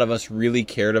lot of us really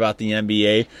cared about the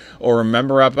NBA or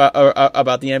remember about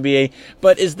the NBA.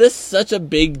 But is this such a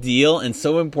big deal and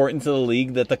so important to the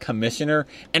league that the commissioner,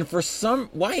 and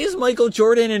why is Michael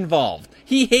Jordan involved?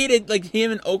 He hated, like,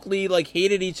 him and Oakley, like,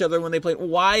 hated each other when they played.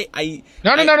 Why?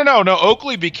 No.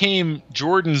 Oakley became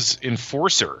Jordan's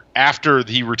enforcer after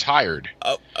he retired.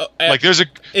 Like, there's a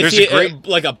great,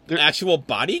 like, actual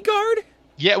bodyguard.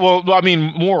 Yeah, well, I mean,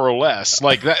 more or less.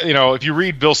 Like that, if you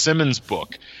read Bill Simmons'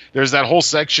 book, there's that whole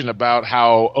section about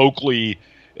how Oakley,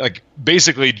 like,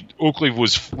 basically Oakley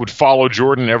would follow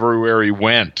Jordan everywhere he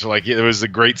went. Like, there was a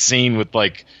great scene with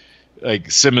like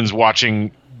Simmons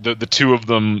watching the two of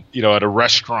them, at a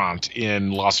restaurant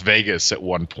in Las Vegas at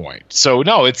one point. So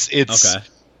no, it's okay.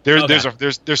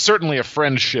 There's certainly a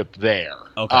friendship there.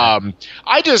 Okay.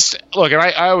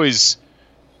 I always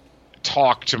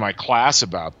talk to my class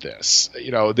about this.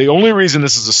 The only reason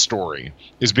this is a story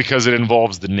is because it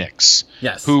involves the Knicks,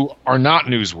 yes, who are not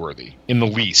newsworthy in the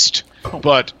least,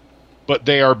 but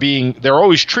they're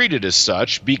always treated as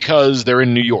such because they're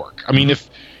in New York. I mean,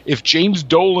 if James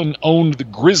Dolan owned the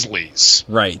Grizzlies,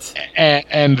 right,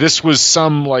 and this was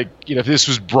if this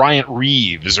was Bryant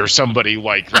Reeves or somebody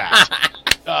like that.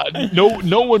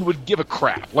 No one would give a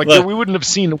crap. Like, we wouldn't have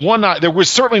seen one. There would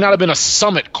certainly not have been a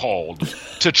summit called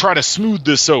to try to smooth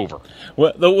this over.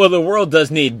 Well, the world does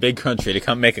need Big Country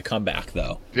to make a comeback,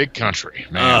 though. Big Country,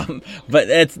 man. But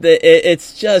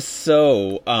it's just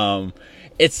so.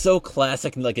 It's so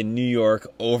classic, like a New York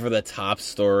over-the-top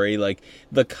story. Like,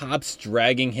 the cops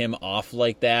dragging him off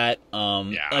like that.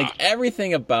 Like,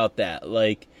 everything about that.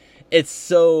 Like, it's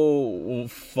so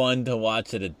fun to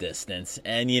watch at a distance.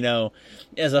 And,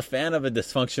 as a fan of a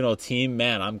dysfunctional team,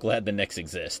 man, I'm glad the Knicks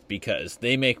exist because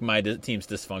they make my team's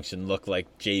dysfunction look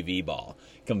like JV ball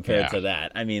compared to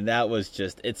that. I mean, that was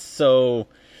just, it's so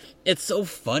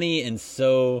funny and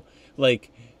so,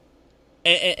 like,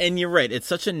 and you're right, it's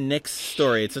such a Knicks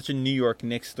story. It's such a New York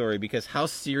Knicks story because how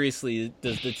seriously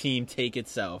does the team take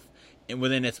itself and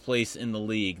within its place in the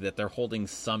league that they're holding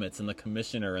summits and the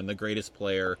commissioner and the greatest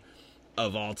player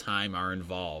of all time are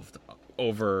involved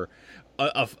over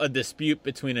a dispute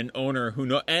between an owner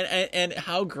who and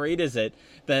how great is it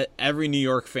that every New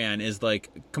York fan is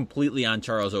like completely on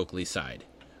Charles Oakley's side.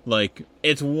 Like,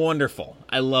 it's wonderful.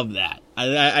 I love that.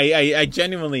 I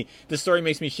genuinely, the story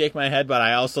makes me shake my head, but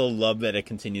I also love that it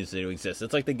continues to exist.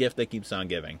 It's like the gift that keeps on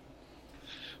giving.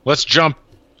 Let's jump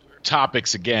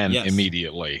topics again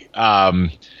immediately.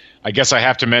 I guess I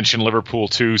have to mention Liverpool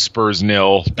 2, Spurs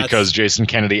 0 because Jason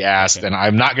Kennedy asked, and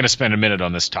I'm not going to spend a minute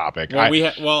on this topic.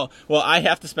 Well, I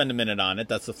have to spend a minute on it.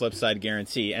 That's the flip side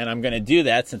guarantee, and I'm going to do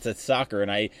that since it's soccer,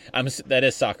 and that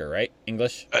is soccer, right?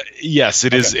 English? Yes,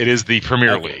 it is. It is the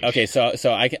Premier League. Okay, so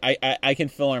I can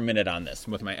fill our minute on this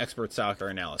with my expert soccer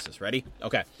analysis. Ready?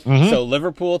 Okay. Mm-hmm. So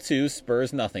Liverpool 2, Spurs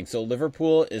 0. So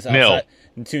Liverpool is outside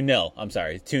 2-0. I'm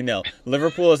sorry, 2-0.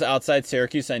 Liverpool is outside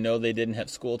Syracuse. I know they didn't have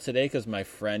school today because my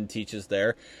friend teaches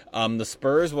there. The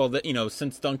Spurs,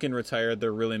 since Duncan retired,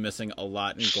 they're really missing a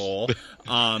lot in goal.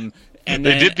 And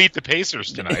they did beat the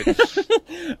Pacers tonight.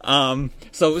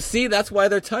 So see, that's why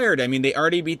they're tired. I mean, they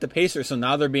already beat the Pacers, so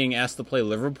now they're being asked to play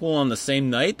Liverpool on the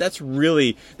same night. That's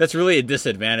really a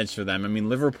disadvantage for them. I mean,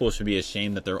 Liverpool should be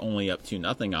ashamed that they're only up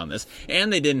 2-0 on this.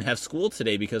 And they didn't have school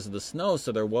today because of the snow,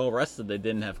 so they're well rested. They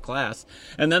didn't have class.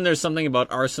 And then there's something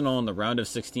about Arsenal in the round of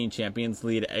 16 Champions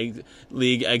League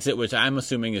exit, which I'm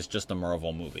assuming is just a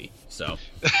Marvel movie. So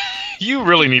you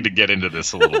really need to get into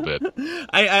this a little bit.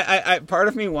 I part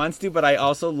of me wants to, but I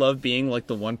also love being like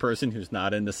the one person who's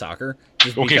not into soccer.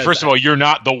 Okay, first of all, you're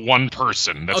not the one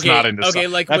person that's not into soccer. Okay,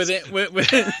 like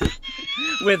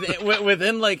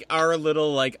within like our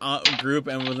little like group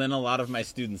and within a lot of my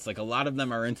students, like a lot of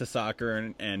them are into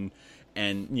soccer and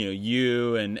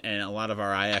you and a lot of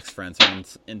our IX friends are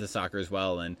into soccer as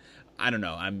well. And I don't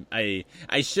know,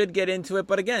 I should get into it,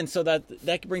 but again, so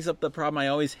that brings up the problem I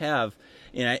always have.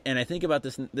 And I think about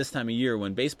this time of year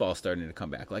when baseball is starting to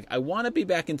come back. Like, I want to be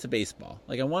back into baseball.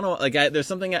 Like, I want to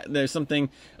there's something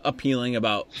appealing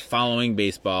about following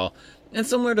baseball. And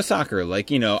similar to soccer,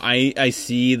 like, I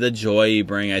see the joy you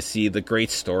bring. I see the great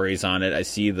stories on it. I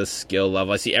see the skill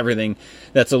level. I see everything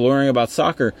that's alluring about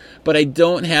soccer. But I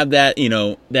don't have that,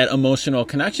 that emotional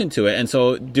connection to it. And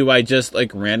so do I just,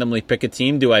 like, randomly pick a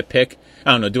team? Do I pick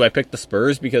the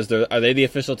Spurs because are they the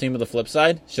official team of the flip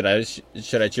side? Should I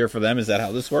cheer for them? Is that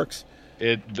how this works?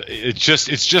 It's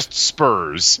just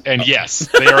Spurs, and yes,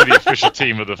 they are the official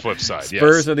team of the flip side.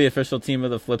 Spurs are the official team of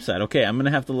the flip side. Okay, I'm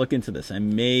gonna have to look into this. I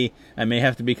may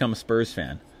have to become a Spurs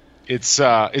fan.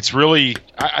 It's really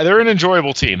they're an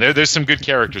enjoyable team. There's some good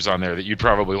characters on there that you'd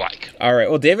probably like. All right.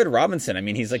 Well, David Robinson. I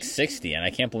mean, he's like 60, and I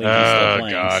can't believe he's still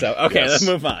playing. God. So okay, Yes. let's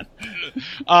move on.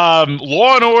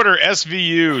 Law and Order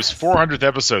SVU's 400th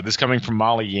episode. This coming from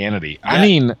Molly Yanity. Yeah. I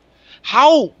mean,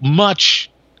 how much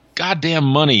goddamn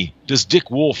money does Dick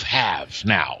Wolf have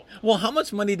now? Well, how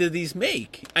much money do these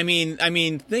make? I mean,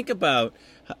 think about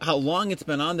how long it's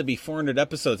been on to be 400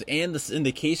 episodes and the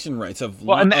syndication rights of.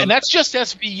 Well, and that's just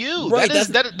SVU. Right,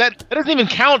 That doesn't even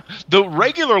count the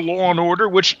regular Law and Order,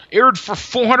 which aired for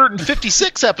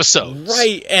 456 episodes.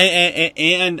 Right,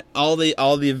 and all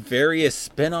the various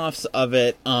spin-offs of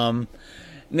it. Man,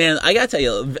 I gotta tell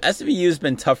you, SVU's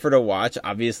been tougher to watch,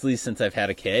 obviously, since I've had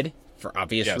a kid for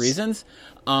obvious reasons.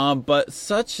 But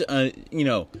such a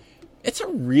it's a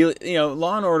really,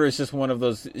 Law and Order is just one of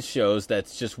those shows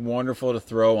that's just wonderful to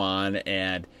throw on,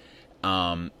 and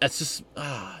it's just,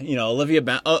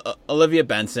 Olivia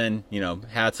Benson,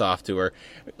 hats off to her.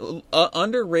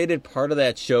 Underrated part of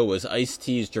that show was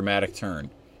Ice-T's dramatic turn.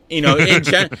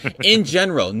 In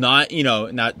general, not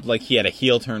like he had a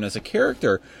heel turn as a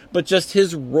character, but just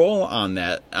his role on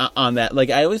that. Like,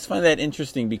 I always find that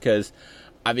interesting because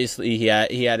obviously he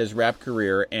had his rap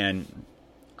career, and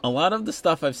a lot of the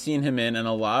stuff I've seen him in, and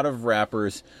a lot of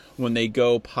rappers, when they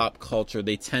go pop culture,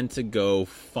 they tend to go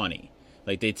funny.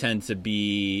 Like, they tend to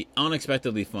be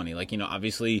unexpectedly funny. Like,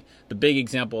 obviously, the big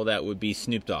example of that would be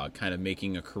Snoop Dogg, kind of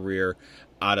making a career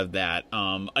out of that.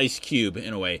 Ice Cube,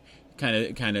 in a way, kind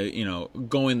of,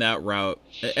 going that route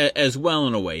as well,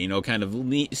 in a way, kind of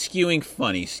skewing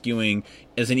funny, skewing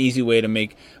as an easy way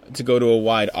to go to a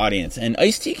wide audience. And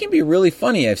Ice-T can be really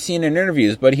funny. I've seen in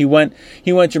interviews, but he went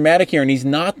dramatic here, and he's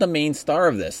not the main star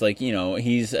of this. Like,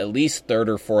 he's at least third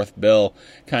or fourth bill,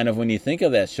 kind of, when you think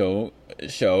of that show,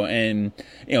 and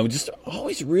just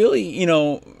always really,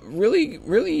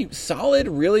 really solid,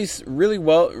 really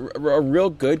well, a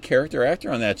real good character actor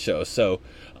on that show. So,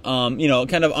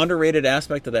 kind of underrated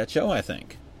aspect of that show, I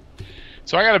think.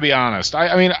 So I got to be honest.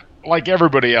 I mean, like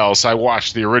everybody else, I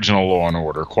watched the original Law and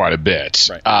Order quite a bit,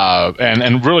 right.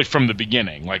 and really from the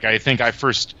beginning. Like, I think I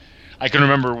can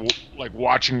remember like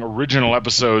watching original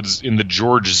episodes in the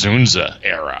George Zunza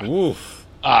era. Oof.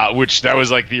 Which that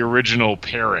was like the original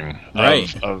pairing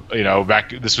of back.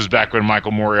 This was back when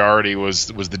Michael Moriarty was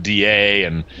the DA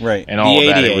and right. and all the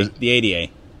of ADA, that. The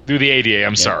ADA. Through the ADA.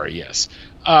 I'm sorry. Yes.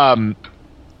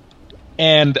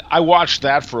 And I watched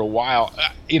that for a while.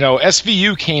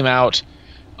 SVU came out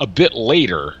a bit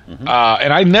later, and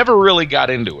I never really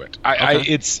got into it.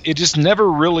 It just never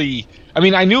really. I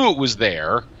mean, I knew it was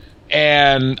there,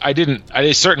 and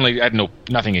I certainly had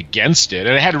nothing against it.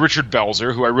 And it had Richard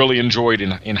Belzer, who I really enjoyed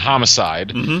in Homicide.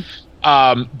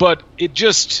 Mm-hmm. But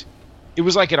it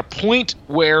was like at a point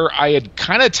where I had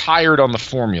kind of tired on the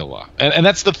formula, and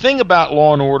that's the thing about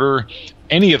Law and Order,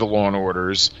 any of the Law and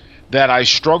Orders, that I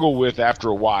struggle with after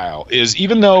a while is,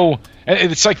 even though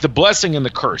it's like the blessing and the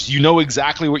curse, you know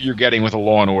exactly what you're getting with a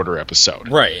Law and Order episode.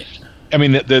 Right. I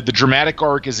mean, the dramatic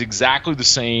arc is exactly the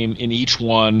same in each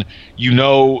one. You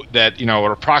know that,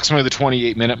 at approximately the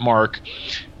 28-minute mark,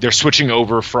 they're switching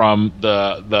over from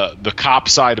the cop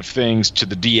side of things to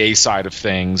the DA side of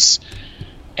things.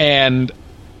 And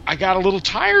I got a little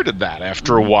tired of that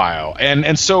after a while.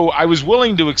 And so I was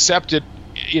willing to accept it,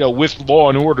 with Law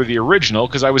and Order, the original,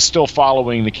 because I was still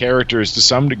following the characters to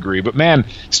some degree. But man,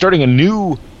 starting a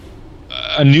new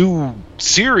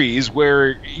series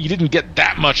where you didn't get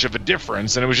that much of a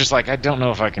difference, and it was just like, I don't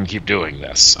know if I can keep doing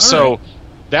this. So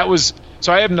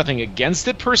I have nothing against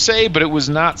it per se, but it was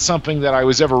not something that I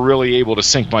was ever really able to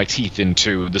sink my teeth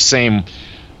into at the same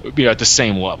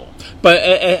level. But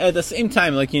at the same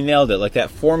time, like, you nailed it, like that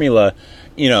formula.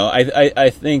 I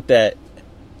think that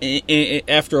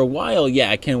after a while,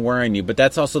 it can wear on you, but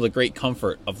that's also the great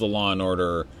comfort of the Law and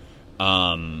Order,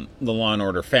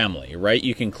 family, right?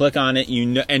 You can click on it,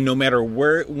 and no matter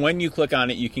when you click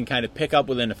on it, you can kind of pick up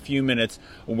within a few minutes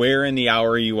where in the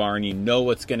hour you are, and you know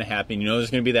what's going to happen. You know there's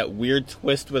going to be that weird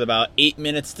twist with about 8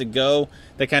 minutes to go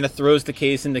that kind of throws the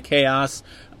case into chaos,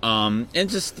 and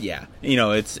just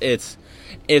it's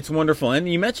wonderful. And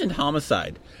you mentioned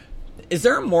Homicide. Is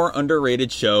there a more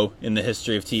underrated show in the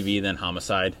history of TV than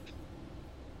Homicide?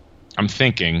 I'm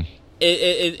thinking.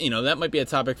 That might be a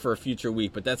topic for a future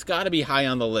week, but that's got to be high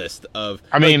on the list of.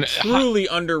 Truly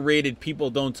underrated. People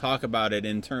don't talk about it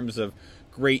in terms of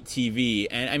great TV,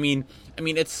 and I mean,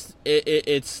 it's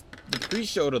the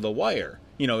pre-show to The Wire.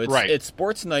 It's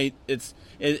Sports Night. It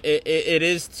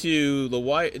is to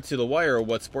The Wire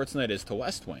what Sports Night is to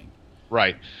West Wing.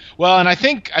 Right. Well, and I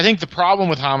think the problem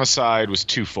with Homicide was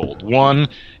twofold. One,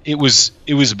 it was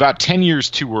about 10 years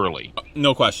too early.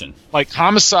 No question. Like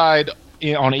Homicide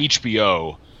on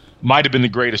HBO might have been the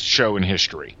greatest show in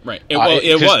history. Right. It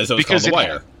was called The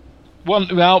Wire.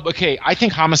 Well, okay. I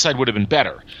think Homicide would have been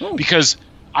better because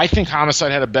I think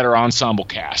Homicide had a better ensemble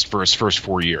cast for its first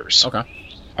 4 years. Okay.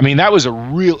 I mean, that was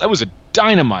a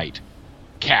dynamite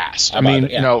cast. I mean,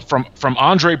 you know, from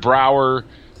Andre Braugher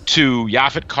to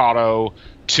Yaphet Kotto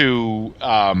to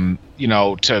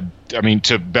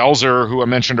to Belzer, who I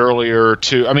mentioned earlier,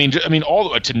 to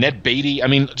all to Ned Beatty. I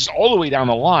mean, just all the way down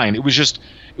the line. It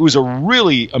was a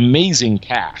really amazing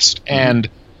cast, and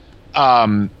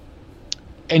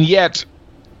yet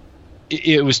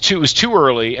it was too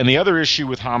early. And the other issue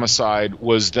with Homicide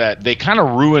was that they kind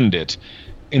of ruined it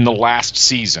in the last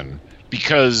season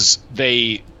because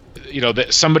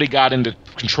somebody got into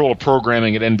control of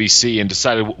programming at NBC and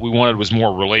decided what we wanted was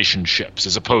more relationships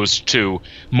as opposed to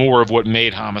more of what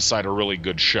made Homicide a really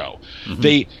good show.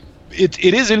 Mm-hmm.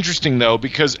 It is interesting though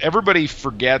because everybody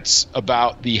forgets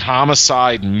about the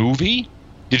Homicide movie.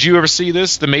 Did you ever see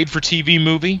this? The made-for-TV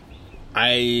movie?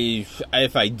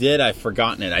 If I did, I've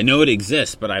forgotten it. I know it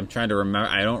exists, but I'm trying to remember.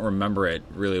 I don't remember it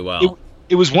really well.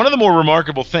 It was one of the more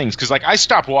remarkable things because, like, I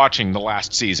stopped watching the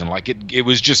last season. Like, it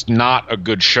was just not a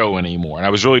good show anymore, and I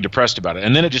was really depressed about it.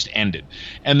 And then it just ended,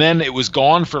 and then it was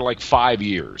gone for like 5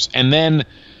 years. And then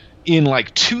in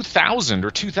like 2000 or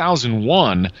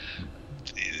 2001,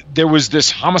 there was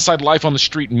this Homicide: Life on the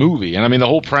Street movie, and I mean, the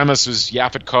whole premise is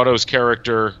Yaphet Kotto's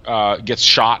character gets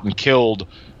shot and killed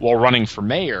while running for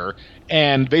mayor,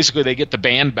 and basically they get the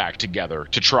band back together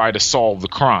to try to solve the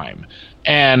crime.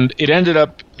 And it ended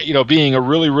up, being a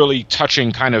really, really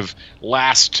touching kind of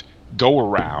last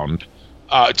go-around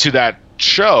to that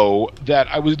show that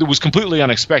it was completely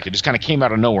unexpected. It just kind of came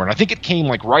out of nowhere. And I think it came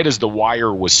like right as The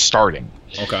Wire was starting.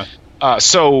 Okay.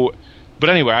 But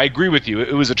anyway, I agree with you.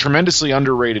 It was a tremendously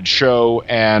underrated show,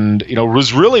 and it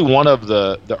was really one of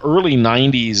the early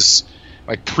 90s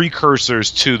like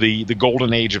precursors to the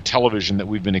golden age of television that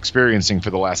we've been experiencing for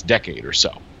the last decade or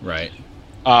so. Right.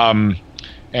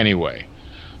 Anyway,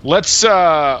 let's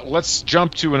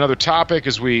jump to another topic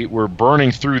as we're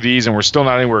burning through these, and we're still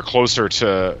not anywhere closer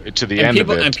to the end of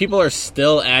it. And people are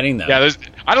still adding them. Yeah,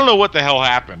 I don't know what the hell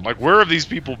happened. Like, where have these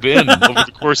people been over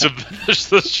the course of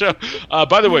this show?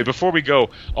 By the way, before we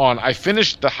go on, I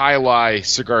finished the High Lie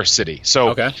Cigar City. So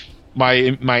okay. My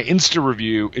Insta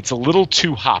review, it's a little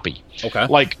too hoppy. Okay.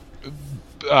 Like,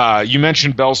 you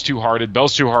mentioned Bell's Two Hearted.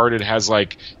 Bell's Two Hearted has,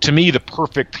 like, to me, the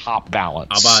perfect hop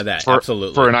balance. I'll buy that,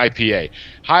 absolutely. For an IPA.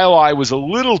 High Lie was a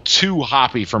little too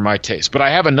hoppy for my taste. But I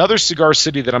have another Cigar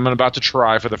City that I'm about to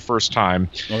try for the first time.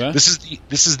 Okay.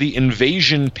 This is the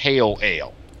Invasion Pale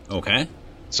Ale. Okay.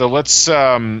 So let's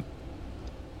try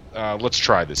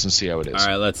this and see how it is. All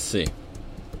right, let's see.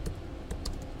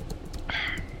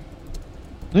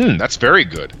 That's very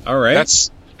good. All right.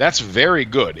 That's very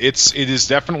good. It is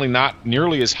definitely not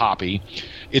nearly as hoppy.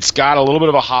 It's got a little bit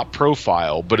of a hop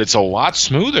profile, but it's a lot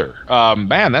smoother.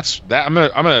 Man,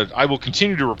 I will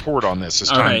continue to report on this as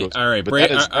time goes. All right. But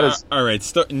all right.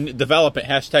 Develop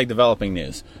it. # developing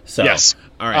news. So yes.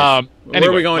 All right. Anyway, where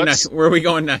are we going next? Where are we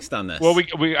going next on this? Well,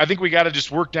 I think we got to just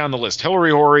work down the list.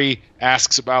 Hillary Horry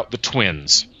asks about the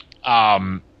twins.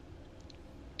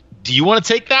 Do you want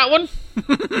to take that one?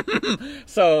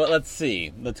 So let's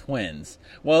see, the twins.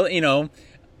 Well,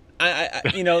 I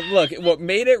look, what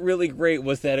made it really great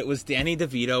was that it was Danny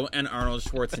DeVito and Arnold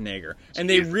Schwarzenegger, and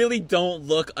they really don't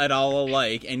look at all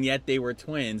alike, and yet they were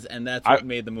twins, and that's what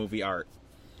made the movie art.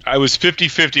 I was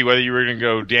 50-50 whether you were going to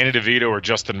go Danny DeVito or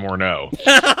Justin Morneau.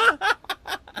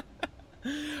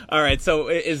 All right, so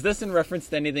is this in reference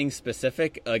to anything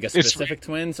specific, like a specific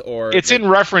twins, or it's in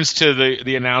reference to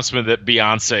the announcement that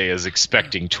Beyonce is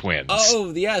expecting twins?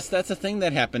 Oh, yes, that's a thing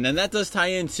that happened, and that does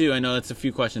tie into. I know it's a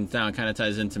few questions down. It kind of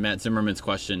ties into Matt Zimmerman's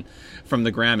question from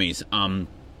the Grammys.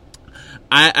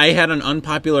 I had an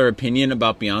unpopular opinion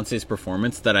about Beyonce's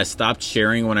performance that I stopped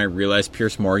sharing when I realized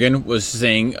Piers Morgan was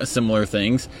saying similar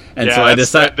things, and so I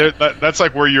decided that's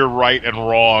like where you're right and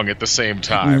wrong at the same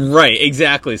time. Right,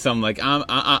 exactly. So I'm like,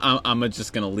 I'm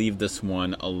just gonna leave this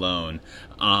one alone.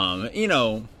 All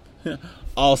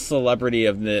celebrity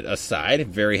of it aside,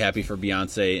 very happy for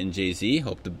Beyonce and Jay-Z.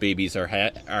 Hope the babies are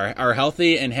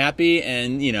healthy and happy,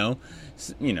 and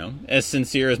as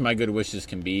sincere as my good wishes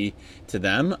can be to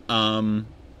them.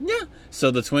 Yeah.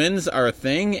 So the twins are a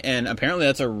thing, and apparently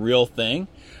that's a real thing.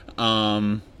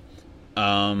 Yeah.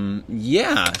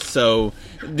 So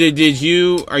are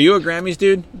you a Grammys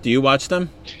dude? Do you watch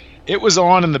them? It was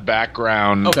on in the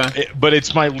background. Okay. But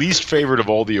it's my least favorite of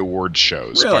all the awards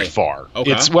shows by far.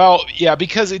 Okay.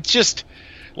 Because it's just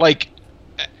like,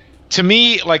 to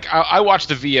me, like I watch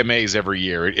the VMAs every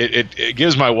year. It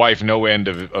gives my wife no end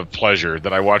of pleasure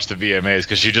that I watch the VMAs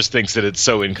because she just thinks that it's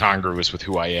so incongruous with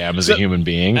who I am as a human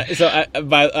being.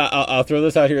 I'll throw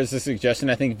this out here as a suggestion.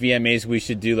 I think VMAs, we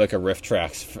should do like a riff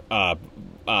tracks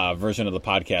version of the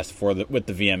podcast with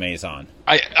the VMAs on.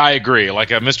 I agree,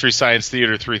 like a Mystery Science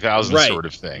Theater 3000 sort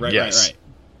of thing. Right.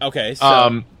 Okay.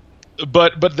 So.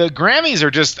 But the Grammys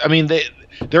are just, I mean,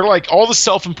 they're like all the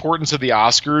self-importance of the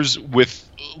Oscars with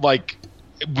like,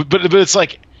 but it's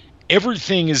like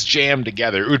everything is jammed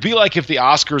together. It would be like if the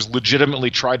Oscars legitimately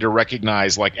tried to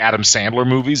recognize like Adam Sandler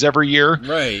movies every year.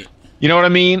 Right. You know what I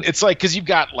mean? It's like, because you've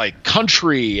got like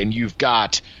country and you've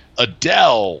got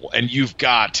Adele and you've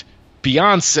got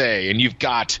Beyonce and you've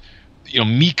got,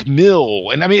 Meek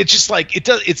Mill. And I mean, it's just like,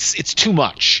 it's too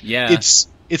much. Yeah. It's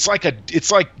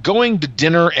like going to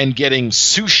dinner and getting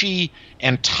sushi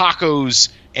and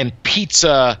tacos and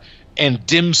pizza and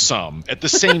dim sum at the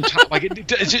same time. Like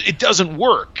it doesn't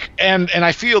work. And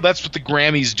I feel that's what the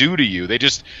Grammys do to you.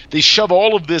 They shove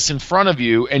all of this in front of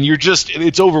you, and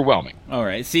it's overwhelming. All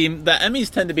right. See, the Emmys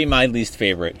tend to be my least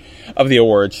favorite of the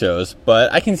award shows,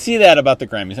 but I can see that about the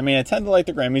Grammys. I mean, I tend to like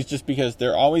the Grammys just because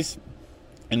they're always,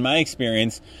 in my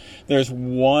experience, there's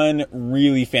one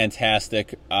really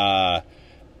fantastic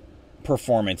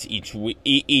performance each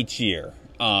year,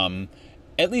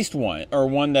 at least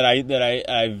one that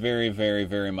I very, very,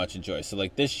 very much enjoy. So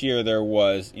like this year there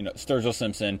was Sturgill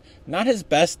Simpson, not his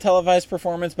best televised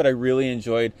performance, but I really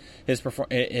enjoyed his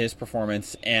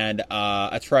performance, and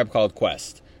A Tribe Called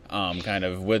Quest, kind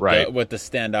of with the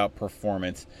standout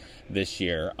performance this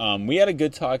year. We had a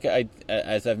good talk.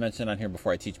 As I've mentioned on here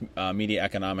before, I teach media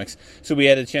economics, so we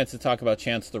had a chance to talk about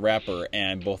Chance the Rapper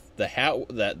and both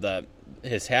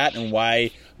his hat and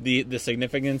why the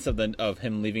significance of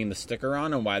him leaving the sticker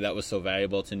on and why that was so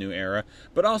valuable to New Era,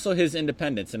 but also his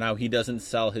independence and how he doesn't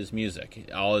sell his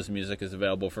music. All his music is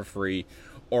available for free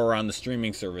or on the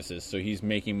streaming services. So he's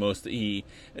making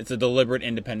it's a deliberate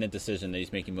independent decision that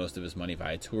he's making most of his money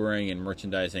via touring and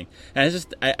merchandising. And it's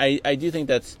just I do think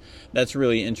that's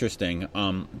really interesting.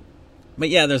 But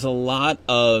yeah, there's a lot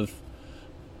of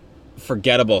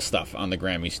forgettable stuff on the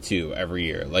Grammys too every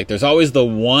year. Like there's always the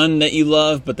one that you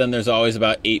love, but then there's always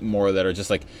about 8 more that are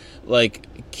just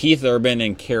like Keith Urban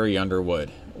and Carrie Underwood.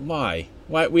 Why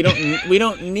we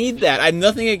don't need that. I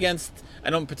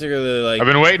don't particularly like. I've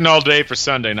been waiting all day for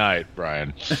Sunday night,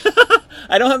 Brian.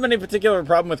 I don't have any particular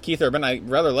problem with Keith Urban. I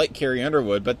rather like Carrie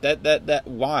Underwood, but that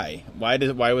why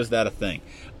was that a thing?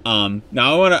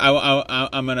 Now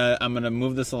I'm gonna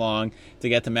move this along to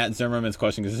get to Matt Zimmerman's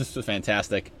question, because this was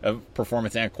fantastic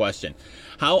performance and question.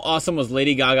 How awesome was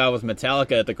Lady Gaga with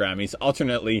Metallica at the Grammys?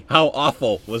 Alternately, how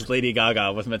awful was Lady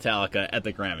Gaga with Metallica at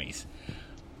the Grammys?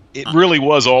 It really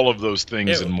was all of those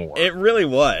things and more. It really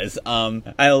was.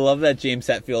 I love that James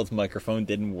Hetfield's microphone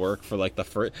didn't work for like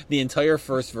the entire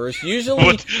first verse.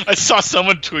 Usually, I saw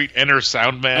someone tweet "Enter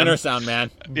Soundman." Enter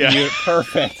Soundman. Yeah,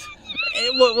 perfect.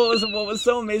 What was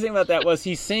so amazing about that was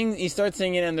he starts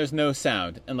singing and there's no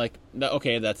sound, and like,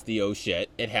 okay, that's the oh shit,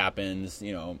 it happens.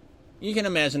 You can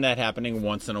imagine that happening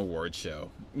once in an award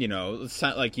show. It's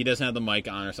not like he doesn't have the mic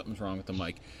on or something's wrong with the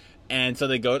mic. And so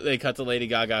they cut to Lady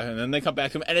Gaga, and then they come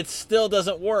back to him, and it still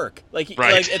doesn't work. Like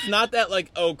it's not that like,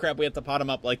 oh crap, we have to pot him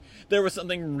up. Like there was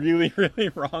something really, really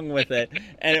wrong with it,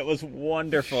 and it was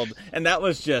wonderful. And that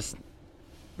was just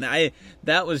a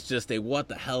what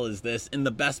the hell is this in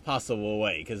the best possible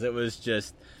way, because it was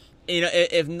just,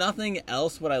 if nothing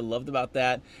else, what I loved about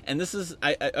that, and this is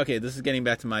this is getting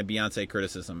back to my Beyonce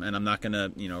criticism, and I'm not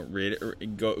gonna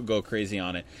go crazy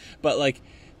on it, but like,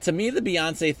 to me, the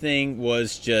Beyonce thing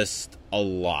was just a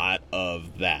lot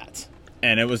of that.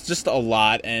 And it was just a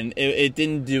lot, and it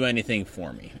didn't do anything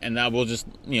for me. And I will just,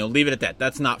 leave it at that.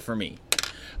 That's not for me.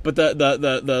 But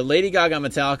the Lady Gaga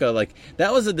Metallica, like,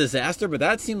 that was a disaster, but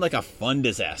that seemed like a fun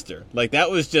disaster. Like,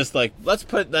 that was just like, let's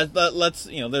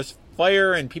there's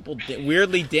fire and people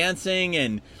weirdly dancing,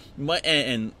 and Lars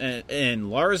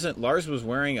was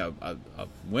wearing a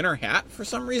winter hat for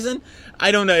some reason.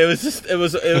 I don't know. It was just it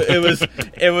was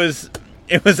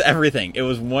everything. It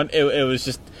was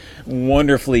just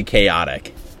wonderfully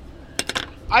chaotic.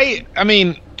 I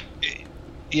mean,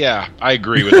 yeah, I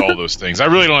agree with all those things. I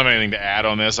really don't have anything to add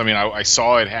on this. I mean, I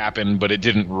saw it happen, but it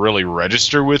didn't really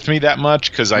register with me that much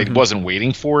because I wasn't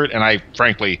waiting for it, and I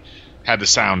frankly had the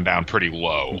sound down pretty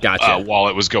low. Gotcha. While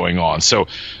it was going on. So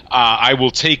I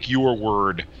will take your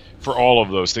word for all of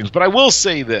those things. But I will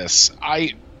say this: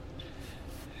 I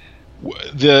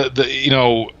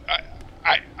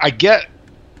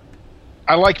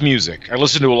I like music. I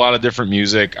listen to a lot of different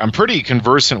music. I'm pretty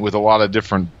conversant with a lot of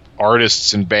different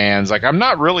artists and bands. Like I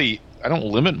don't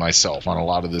limit myself on a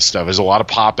lot of this stuff. There's a lot of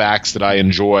pop acts that I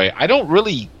enjoy. I don't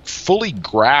really fully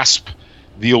grasp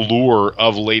the allure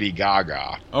of Lady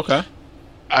Gaga. Okay.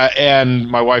 And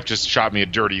my wife just shot me a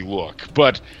dirty look,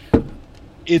 but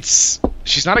she's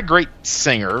not a great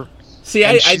singer. See,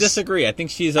 I disagree. I think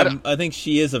she is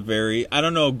a very, I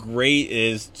don't know, great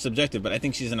is subjective, but I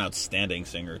think she's an outstanding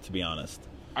singer, to be honest.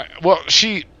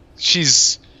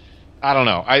 She's I don't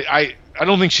know. I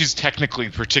don't think she's technically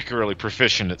particularly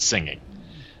proficient at singing.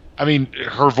 I mean,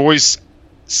 her voice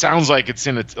sounds like it's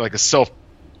in like a self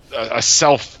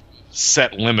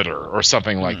set limiter or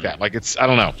something like that. Like it's, I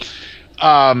don't know.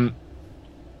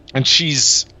 And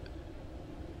she's,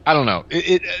 I don't know.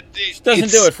 It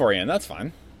doesn't do it for you, and that's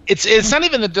fine. It's not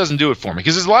even that it doesn't do it for me,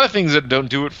 because there's a lot of things that don't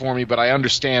do it for me, but I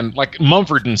understand, like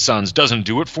Mumford & Sons doesn't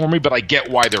do it for me, but I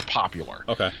get why they're popular.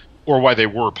 Okay. Or why they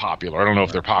were popular. I don't know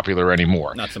if they're popular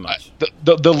anymore. Not so much.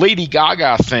 The Lady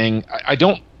Gaga thing,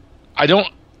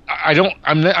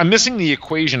 I'm missing the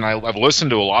equation. I've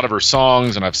listened to a lot of her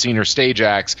songs and I've seen her stage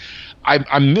acts.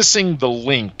 I'm missing the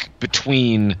link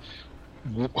between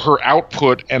her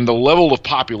output and the level of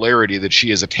popularity that she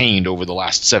has attained over the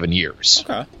last 7 years.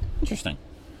 Okay. Interesting.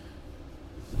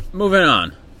 Moving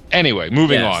on. Anyway,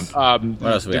 moving on.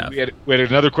 What else we have? We had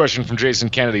another question from Jason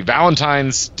Kennedy.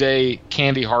 Valentine's Day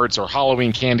candy hearts or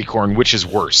Halloween candy corn, which is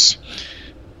worse?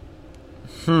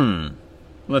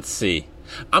 Let's see.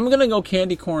 I'm going to go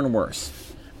candy corn worse.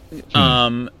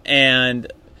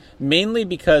 And mainly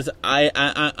because I'm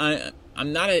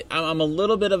a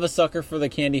little bit of a sucker for the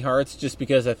candy hearts, just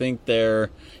because I think they're,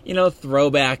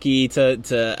 throwbacky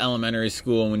to elementary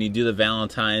school when you do the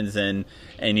Valentines and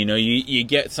you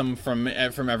get some from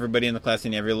everybody in the class,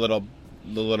 and you have your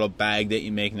little bag that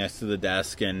you make next to the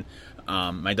desk, and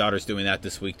my daughter's doing that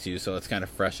this week too, so it's kind of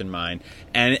fresh in mind.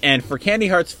 And for candy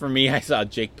hearts, for me, I saw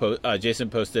Jason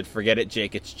posted, "Forget it,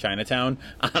 Jake, it's Chinatown"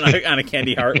 on a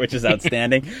candy heart, which is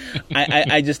outstanding.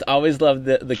 I just always loved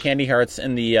the candy hearts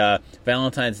in the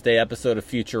Valentine's Day episode of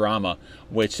Futurama,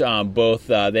 which both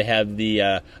they have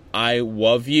the "I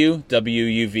love you"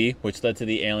 WUV, which led to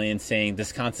the alien saying,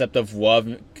 "This concept of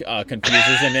love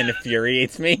confuses and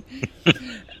infuriates me."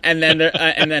 And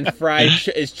then Fry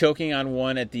is choking on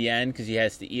one at the end because he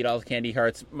has to eat all the candy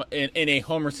hearts in a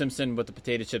Homer Simpson with the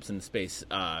potato chips in the space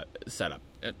setup,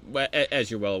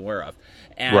 as you're well aware of.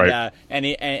 And right. And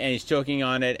he's choking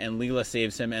on it, and Leela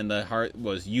saves him, and the heart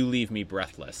was "You leave me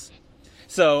breathless."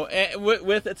 So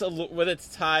with its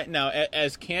tie now,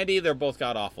 as candy, they're both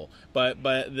god awful, but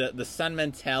the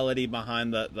sentimentality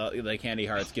behind the candy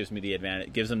hearts gives them the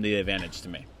advantage to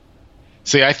me.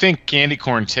 See, I think candy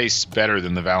corn tastes better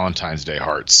than the Valentine's Day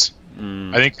hearts.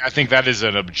 I think that is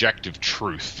an objective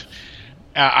truth.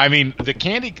 I mean, the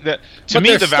candy that to but me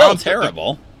they're the still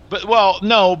terrible.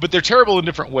 But they're terrible in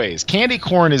different ways. Candy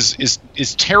corn is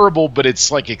terrible, but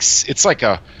it's like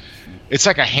a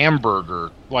hamburger,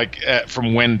 like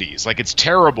from Wendy's. Like it's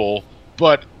terrible,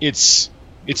 but it's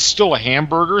still a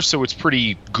hamburger, so it's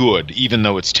pretty good, even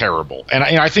though it's terrible. And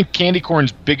I think candy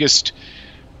corn's biggest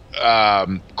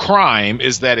crime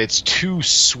is that it's too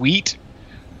sweet,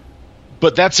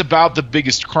 but that's about the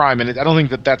biggest crime, and I don't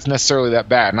think that's necessarily that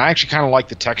bad. And I actually kind of like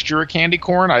the texture of candy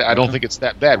corn. I don't think it's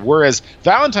that bad. Whereas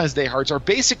Valentine's Day hearts are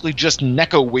basically just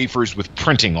Necco wafers with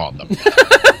printing on them.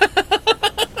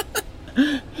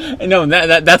 No,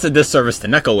 that's a disservice to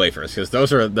Necco wafers, because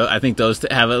I think those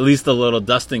have at least a little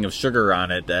dusting of sugar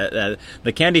on it. That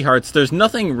the candy hearts, there's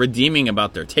nothing redeeming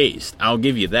about their taste. I'll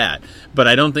give you that, but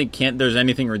I don't think there's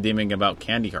anything redeeming about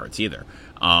candy hearts either.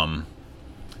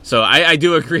 So I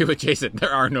do agree with Jason.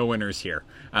 There are no winners here.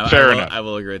 Fair enough. I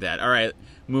will agree with that. All right,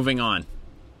 moving on.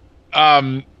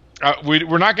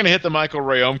 We're not going to hit the Michael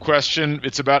Rayom question.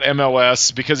 It's about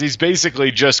MLS, because he's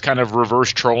basically just kind of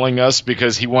reverse trolling us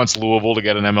because he wants Louisville to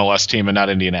get an MLS team and not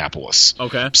Indianapolis.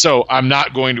 Okay. So I'm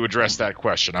not going to address that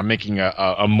question. I'm making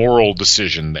a moral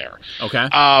decision there. Okay.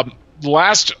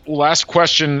 Last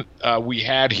question we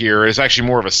had here is actually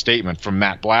more of a statement from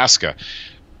Matt Blaska.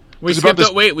 We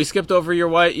skipped over your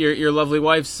lovely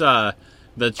wife's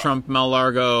the Trump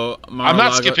Mar-a-Lago. I'm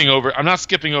not skipping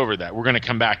over that. We're going to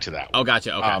come back to that one. Oh,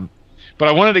 gotcha. Okay. But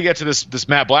I wanted to get to this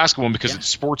Matt Blaska one because it's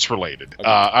sports related. Okay.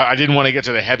 I didn't want to get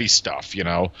to the heavy stuff,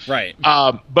 Right.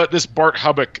 But this Bart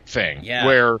Hubbock thing,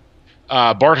 where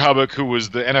Bart Hubbock, who was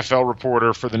the NFL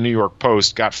reporter for the New York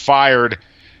Post, got fired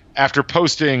after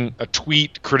posting a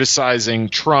tweet criticizing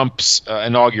Trump's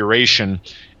inauguration,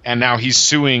 and now he's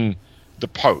suing the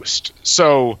Post.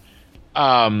 So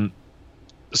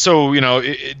so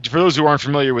for those who aren't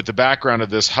familiar with the background of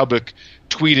this, Hubbock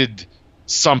tweeted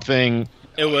something.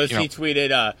 It was he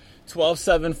tweeted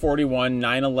 12/7/41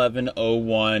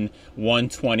 9/11/01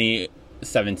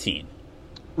 1/20/17.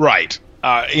 Right.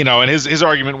 And his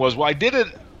argument was, well, I did it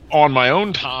on my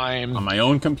own time, on my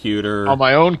own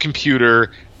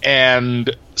computer,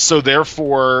 and so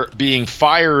therefore being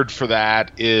fired for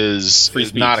that is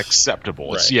not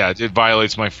acceptable. Right. It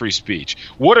violates my free speech.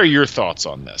 What are your thoughts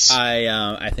on this?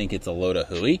 I think it's a load of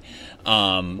hooey.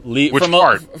 Which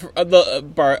part?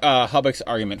 Hubbock's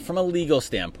argument from a legal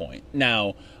standpoint.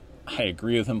 Now, I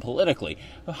agree with him politically.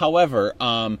 However,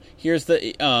 here's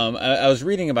the. I was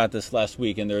reading about this last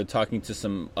week, and they were talking to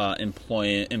some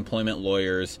employment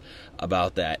lawyers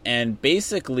about that. And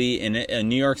basically, in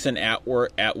New York's an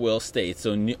at-will state,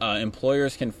 so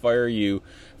employers can fire you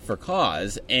for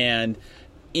cause. And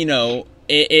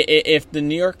if the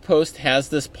New York Post has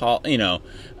this,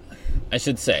 I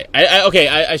should say,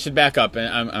 I should back up,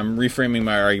 and I'm reframing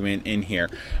my argument in here.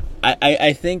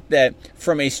 I think that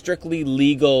from a strictly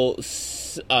legal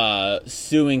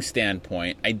suing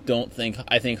standpoint, I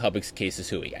think Hubbock's case is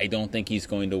hooey. I don't think he's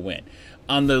going to win.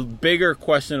 On the bigger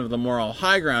question of the moral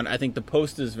high ground, I think the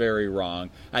Post is very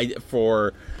wrong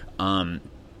for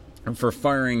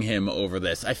firing him over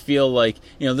this. I feel like,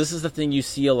 this is the thing you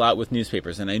see a lot with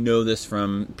newspapers, and I know this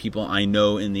from people I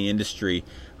know in the industry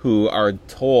who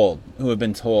have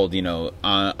been told,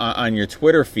 on your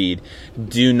Twitter feed,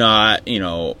 do not,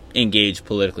 engage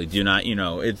politically. Do not,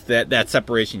 it's that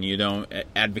separation. You don't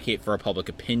advocate for a public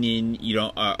opinion. You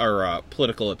don't, or a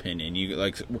political opinion.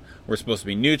 We're supposed to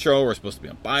be neutral. We're supposed to be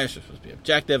unbiased. We're supposed to be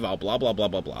objective. All blah, blah, blah,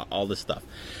 blah, blah, all this stuff.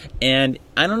 And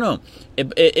I don't know.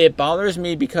 It bothers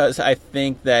me because I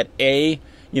think that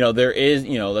there is,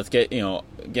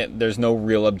 there's no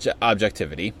real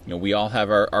objectivity. We all have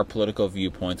our political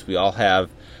viewpoints. We all have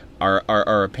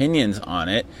our opinions on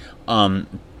it.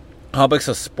 Hubbock's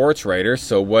a sports writer,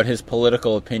 so what his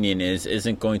political opinion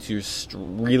isn't going to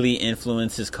really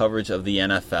influence his coverage of the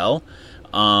NFL.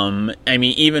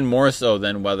 Even more so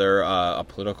than whether a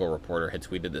political reporter had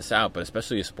tweeted this out, but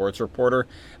especially a sports reporter,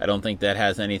 I don't think that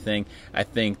has anything. I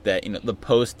think that the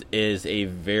Post is a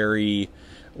very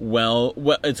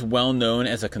it's well known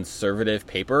as a conservative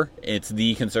paper. It's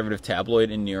the conservative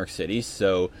tabloid in New York City.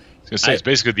 So it's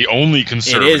basically the only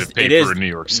conservative paper in New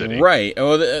York City, right?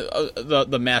 Well,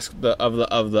 the mask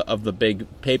of the big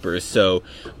papers. So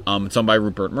it's owned by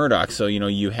Rupert Murdoch. So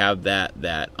you have that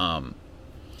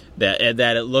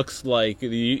it looks like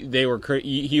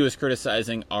he was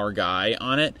criticizing our guy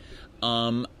on it.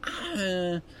 On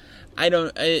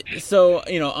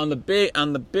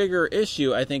the bigger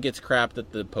issue, I think it's crap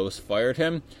that the Post fired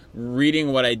him.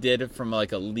 Reading what I did from a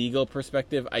legal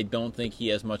perspective, I don't think he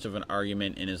has much of an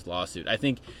argument in his lawsuit. I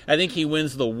think he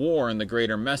wins the war in the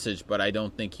greater message, but I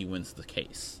don't think he wins the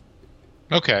case.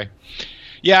 Okay.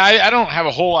 Yeah, I don't have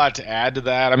a whole lot to add to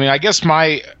that. I guess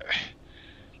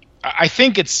I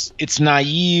think it's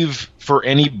naive for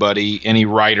anybody, any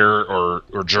writer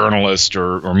or journalist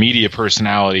or media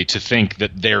personality, to think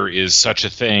that there is such a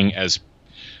thing as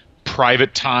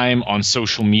private time on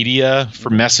social media for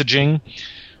messaging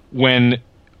when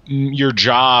your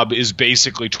job is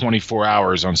basically 24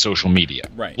 hours on social media.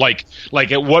 Right. Like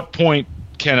at what point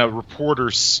can a reporter,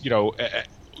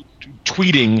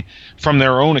 tweeting from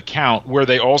their own account where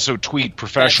they also tweet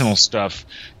professional stuff,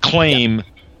 claim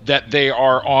that they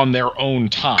are on their own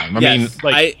time?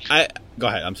 I go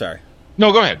ahead. I'm sorry.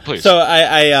 No, go ahead, please. So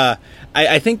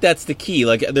I think that's the key.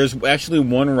 There's actually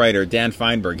one writer, Dan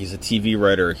Feinberg. He's a TV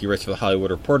writer. He writes for the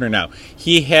Hollywood Reporter now.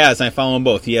 He has, and I follow him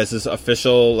both. He has his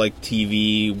official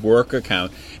TV work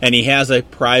account, and he has a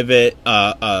private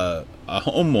a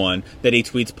home one that he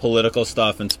tweets political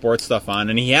stuff and sports stuff on,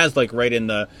 and he has right in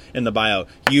the bio,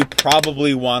 you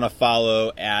probably want to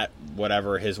follow at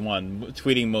whatever his one,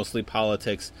 tweeting mostly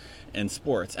politics and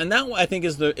sports. And that, I think,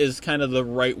 is kind of the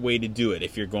right way to do it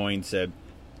if you're going to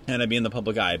kind of be in the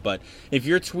public eye. But if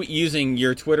you're using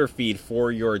your Twitter feed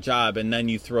for your job and then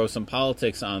you throw some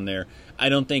politics on there, I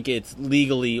don't think it's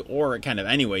legally, or kind of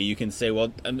anyway, you can say,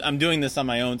 well, I'm doing this on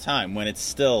my own time, when it's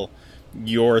still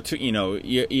once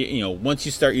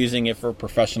you start using it for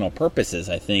professional purposes,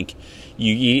 I think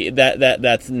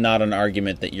that's not an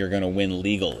argument that you're going to win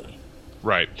legally.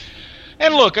 Right.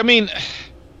 And look,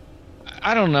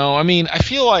 I don't know. I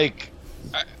feel like,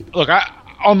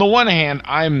 on the one hand,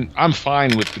 I'm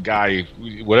fine with the guy,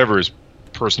 whatever his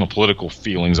personal political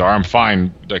feelings are. I'm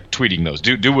fine tweeting those.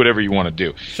 Do whatever you want to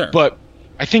do. Sure. But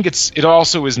I think it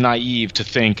also is naive to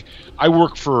think I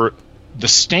work for the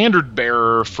standard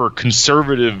bearer for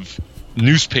conservative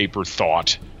newspaper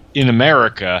thought in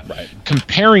America, right.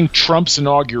 comparing Trump's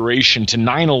inauguration to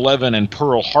 9/11 and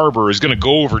Pearl Harbor is going to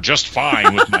go over just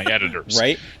fine with my editors.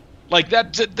 Right? Like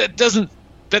that doesn't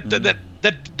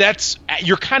that's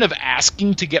you're kind of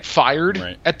asking to get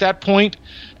fired at that point,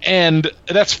 and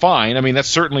that's fine. I mean, that's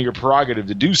certainly your prerogative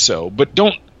to do so, but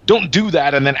don't do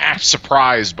that and then act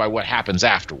surprised by what happens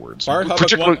afterwards.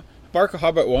 Mark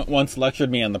Hubbard once lectured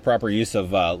me on the proper use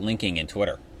of linking in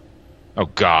Twitter. Oh,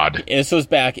 God. This was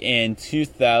back in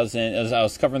 2000. I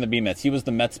was covering the B-Mets. He was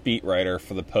the Mets beat writer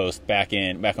for the Post back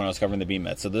when I was covering the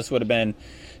B-Mets. So this would have been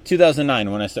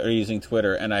 2009 when I started using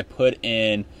Twitter, and I put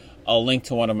in a link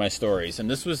to one of my stories. And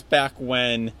this was back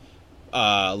when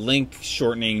link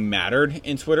shortening mattered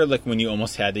in Twitter, like when you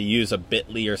almost had to use a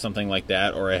bit.ly or something like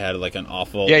that, or it had like an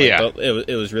awful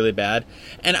it was really bad.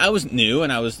 And I was new,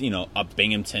 and I was a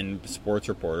Binghamton sports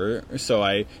reporter, so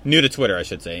I new to Twitter, I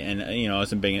should say, and I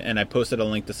was in Binghamton, and I posted a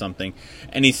link to something,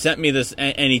 and he sent me this,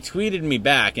 and he tweeted me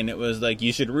back, and it was like,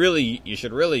 you should really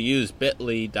use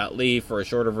bit.ly for a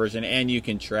shorter version, and you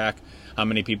can track how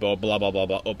many people blah blah blah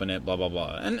blah open it, blah blah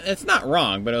blah. And it's not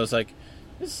wrong, but it was like,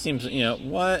 this seems,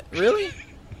 what? Really?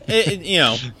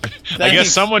 I guess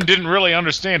someone didn't really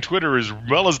understand Twitter as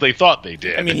well as they thought they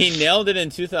did. I mean, he nailed it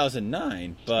in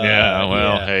 2009, but...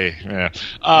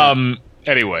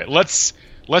 Anyway, let's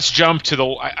jump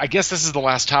to I guess this is the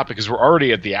last topic because we're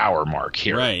already at the hour mark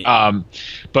here. Right.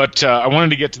 But I wanted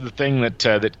to get to the thing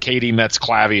that Katie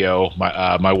Metz-Clavio,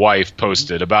 my wife,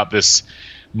 posted about this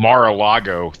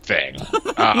Mar-a-Lago thing.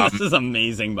 This is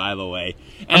amazing, by the way.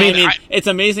 And I mean, it's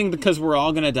amazing because we're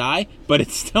all going to die, but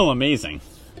it's still amazing.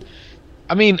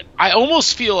 I mean, I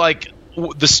almost feel like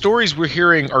the stories we're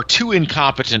hearing are too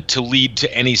incompetent to lead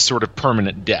to any sort of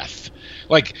permanent death.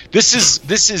 Like this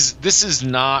is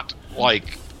not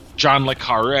like John le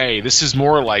Carré. This is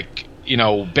more like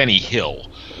Benny Hill.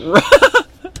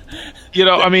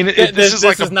 I mean, this is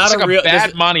like a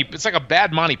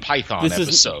bad Monty Python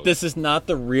episode. This is not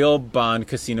the real Bond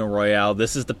Casino Royale.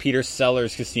 This is the Peter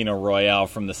Sellers Casino Royale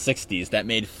from the 60s that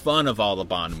made fun of all the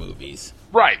Bond movies.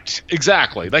 Right,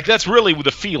 exactly. Like, that's really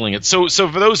the feeling. So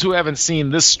for those who haven't seen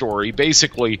this story,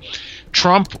 basically,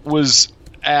 Trump was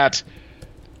at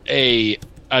a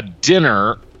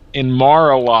dinner in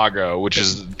Mar-a-Lago, which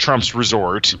is Trump's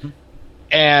resort,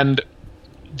 and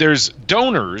there's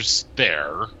donors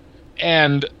there.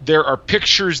 And there are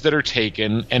pictures that are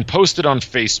taken and posted on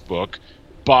Facebook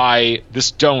by this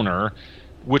donor,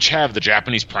 which have the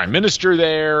Japanese Prime Minister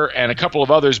there and a couple of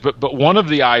others. But one of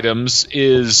the items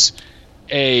is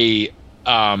a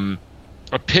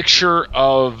picture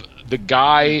of the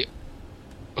guy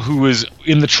who is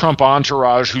in the Trump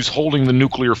entourage who's holding the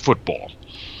nuclear football.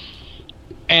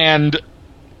 And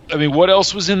I mean, what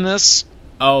else was in this?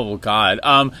 Oh God!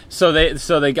 So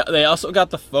they also got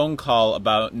the phone call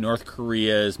about North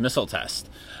Korea's missile test,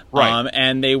 right?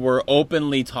 And they were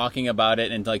openly talking about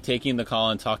it and like taking the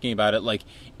call and talking about it like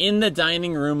in the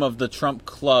dining room of the Trump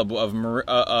Club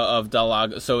of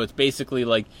Del-Lago. So it's basically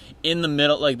like in the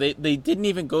middle. Like they didn't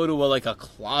even go to a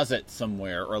closet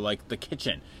somewhere or like the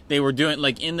kitchen. They were doing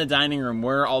like in the dining room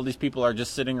where all these people are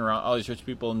just sitting around. All these rich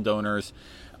people and donors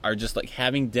are just like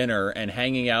having dinner and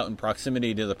hanging out in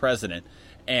proximity to the president.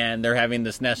 And they're having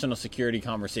this national security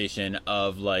conversation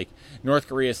of like North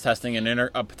Korea is testing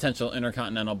a potential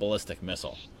intercontinental ballistic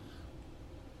missile.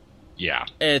 Yeah,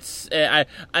 it's I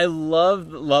love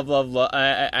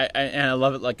and I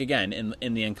love it like again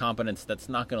in the incompetence that's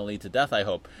not going to lead to death, I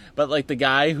hope. But like the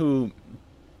guy who,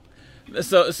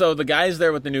 so the guy's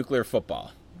there with the nuclear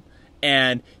football,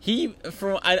 and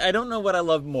I don't know what I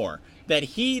love more. That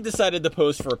he decided to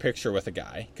pose for a picture with a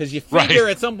guy because you figure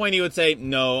at some point he would say,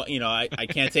 no, I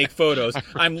can't take photos.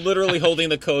 I'm literally holding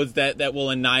the codes that will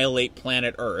annihilate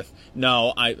planet Earth.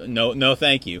 No,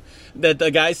 thank you. That the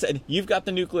guy said, you've got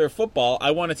the nuclear football.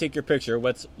 I want to take your picture.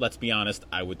 Let's be honest.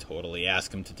 I would totally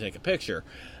ask him to take a picture.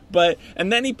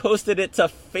 And then he posted it to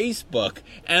Facebook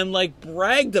and like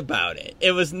bragged about it.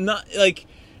 It was not like,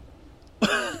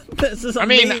 this is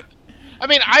amazing. I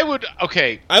mean, I would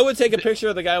take a picture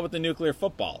of the guy with the nuclear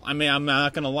football. I mean, I'm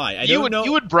not going to lie. You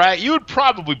would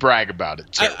probably brag about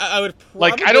it too. I would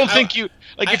probably, I don't think you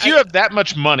if you have that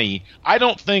much money, I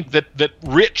don't think that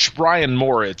rich Brian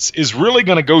Moritz is really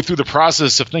going to go through the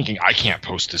process of thinking, I can't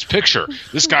post this picture.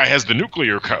 This guy has the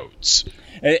nuclear codes.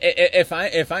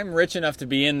 If I'm rich enough to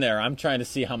be in there, I'm trying to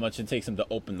see how much it takes him to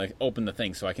open the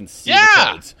thing so I can see the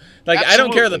codes. Like absolutely. I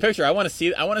don't care the picture. I want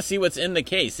to see what's in the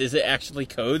case. Is it actually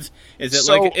codes? Is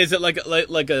it like a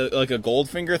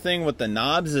Goldfinger thing with the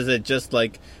knobs? Is it just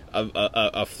like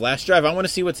a flash drive. I want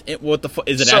to see is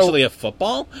it actually a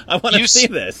football? I want to see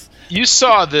this. You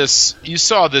saw this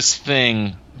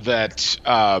thing that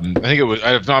I think it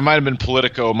might have been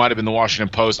Politico, it might have been the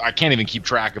Washington Post. I can't even keep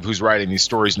track of who's writing these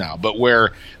stories now. But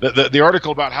where the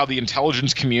article about how the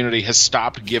intelligence community has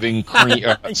stopped giving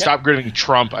stopped giving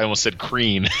Trump. I almost said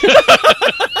Crean.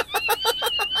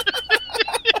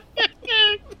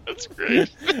 That's great.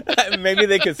 Maybe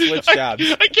they could switch jobs.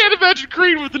 I can't imagine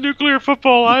Crean with the nuclear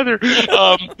football either.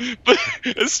 But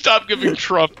stop giving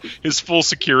Trump his full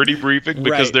security briefing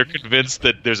because they're convinced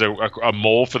that there's a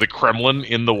mole for the Kremlin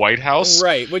in the White House.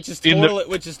 Right, which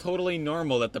is totally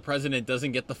normal that the president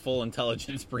doesn't get the full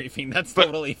intelligence briefing. That's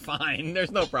totally fine.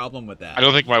 There's no problem with that. I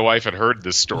don't think my wife had heard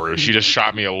this story. She just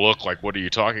shot me a look like, "What are you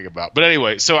talking about?" But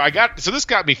anyway, so this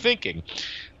got me thinking.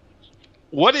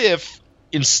 What if,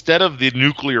 instead of the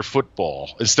nuclear football,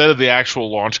 instead of the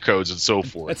actual launch codes and so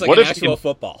forth, it's like an actual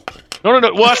football? No.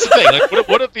 Well, that's the thing. Like,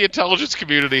 what if the intelligence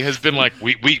community has been like,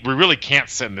 we really can't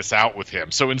send this out with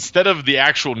him. So instead of the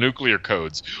actual nuclear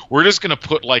codes, we're just going to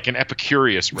put like an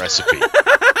Epicurious recipe.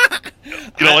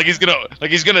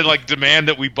 He's gonna demand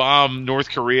that we bomb North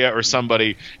Korea or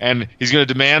somebody, and he's gonna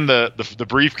demand the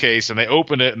briefcase, and they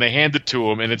open it and they hand it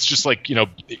to him, and it's just like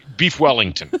Beef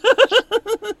Wellington.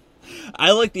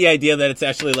 I like the idea that it's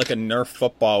actually like a Nerf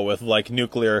football with like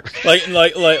nuclear,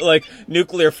 like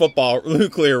nuclear football,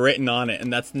 nuclear written on it,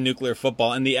 and that's the nuclear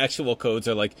football. And the actual codes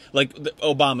are like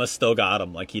Obama still got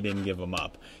him, like he didn't give them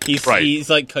up. He's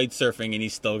like kite surfing, and he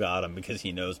still got him because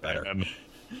he knows better.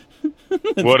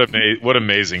 What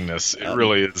amazingness!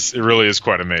 It really is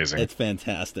quite amazing. It's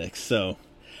fantastic. So.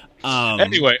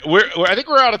 Anyway, I think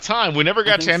we're out of time. We never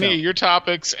got to any of your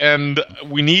topics, and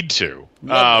we need to.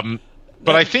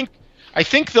 But I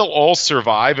think they'll all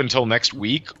survive until next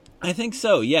week. I think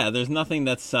so. Yeah, there's nothing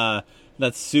that's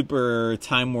super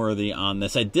time worthy on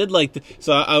this. I did like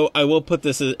I will put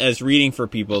this as reading for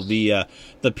people. The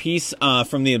piece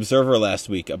from the Observer last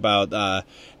week about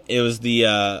it was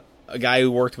a guy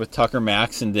who worked with Tucker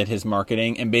Max and did his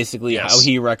marketing, and basically how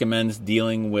he recommends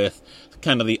dealing with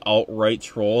kind of the alt-right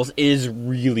trolls is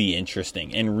really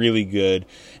interesting and really good,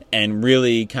 and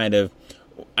really kind of,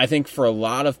 I think for a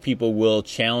lot of people will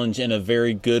challenge in a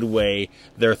very good way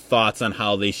their thoughts on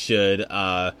how they should,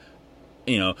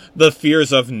 the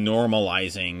fears of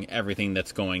normalizing everything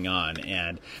that's going on.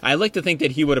 And I like to think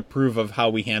that he would approve of how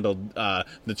we handled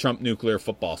the Trump nuclear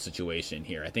football situation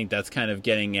here. I think that's kind of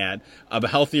getting at a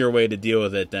healthier way to deal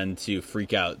with it than to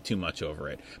freak out too much over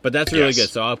it. But that's really good.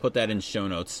 So I'll put that in show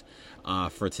notes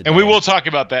for today. And we will talk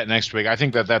about that next week. I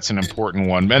think that's an important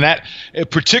one. And that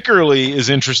it particularly is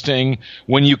interesting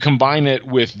when you combine it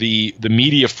with the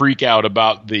media freak out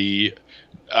about the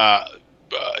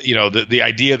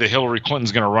idea that Hillary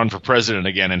Clinton's going to run for president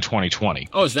again in 2020.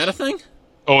 Oh, is that a thing?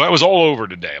 Oh, that was all over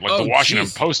today. Like the Washington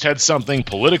Post had something,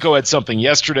 Politico had something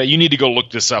yesterday. You need to go look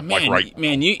this up.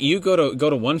 Man, you go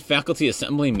to one faculty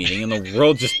assembly meeting and the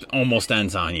world just almost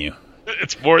ends on you.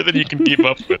 It's more than you can keep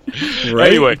up with. Right?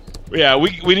 Anyway, yeah,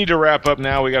 we need to wrap up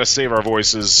now. We got to save our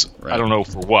voices. Right. I don't know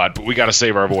for what, but we got to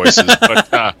save our voices.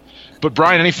 But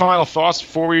Brian, any final thoughts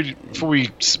before we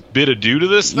bid adieu to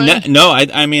this thing? No.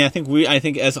 I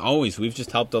think as always we've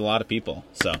just helped a lot of people.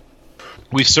 So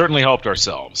we've certainly helped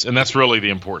ourselves, and that's really the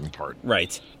important part.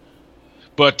 Right.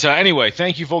 But anyway,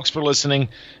 thank you folks for listening,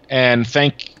 and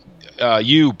thank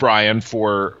you, Brian,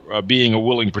 for being a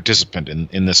willing participant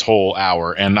in this whole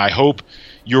hour. And I hope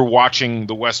you're watching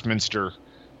the Westminster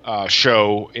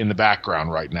show in the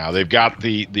background right now. They've got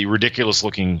the ridiculous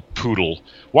looking poodle.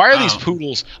 Why are these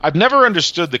poodles? I've never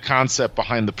understood the concept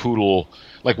behind the poodle.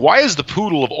 Like, why is the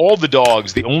poodle of all the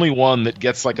dogs the only one that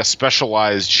gets like a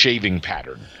specialized shaving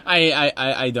pattern?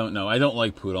 I don't know. I don't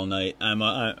like poodle night. I'm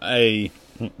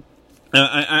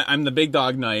the big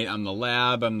dog night. I'm the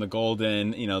lab. I'm the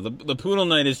golden. The poodle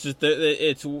night is just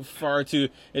it's far too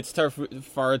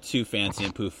fancy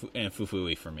and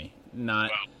foo-foo-y for me.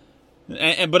 Not. Wow.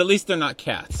 But at least they're not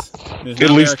cats.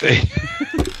 At least they.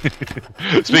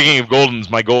 Speaking of Goldens,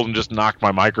 my Golden just knocked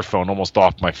my microphone almost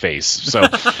off my face. So,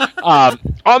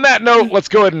 on that note, let's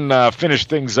go ahead and finish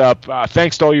things up.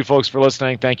 Thanks to all you folks for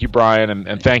listening. Thank you, Brian,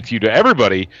 and thank you to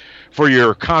everybody for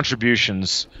your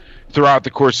contributions throughout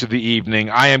the course of the evening.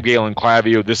 I am Galen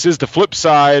Clavio. This is The Flip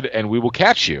Side, and we will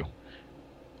catch you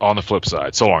on the flip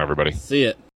side. So long, everybody. See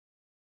it.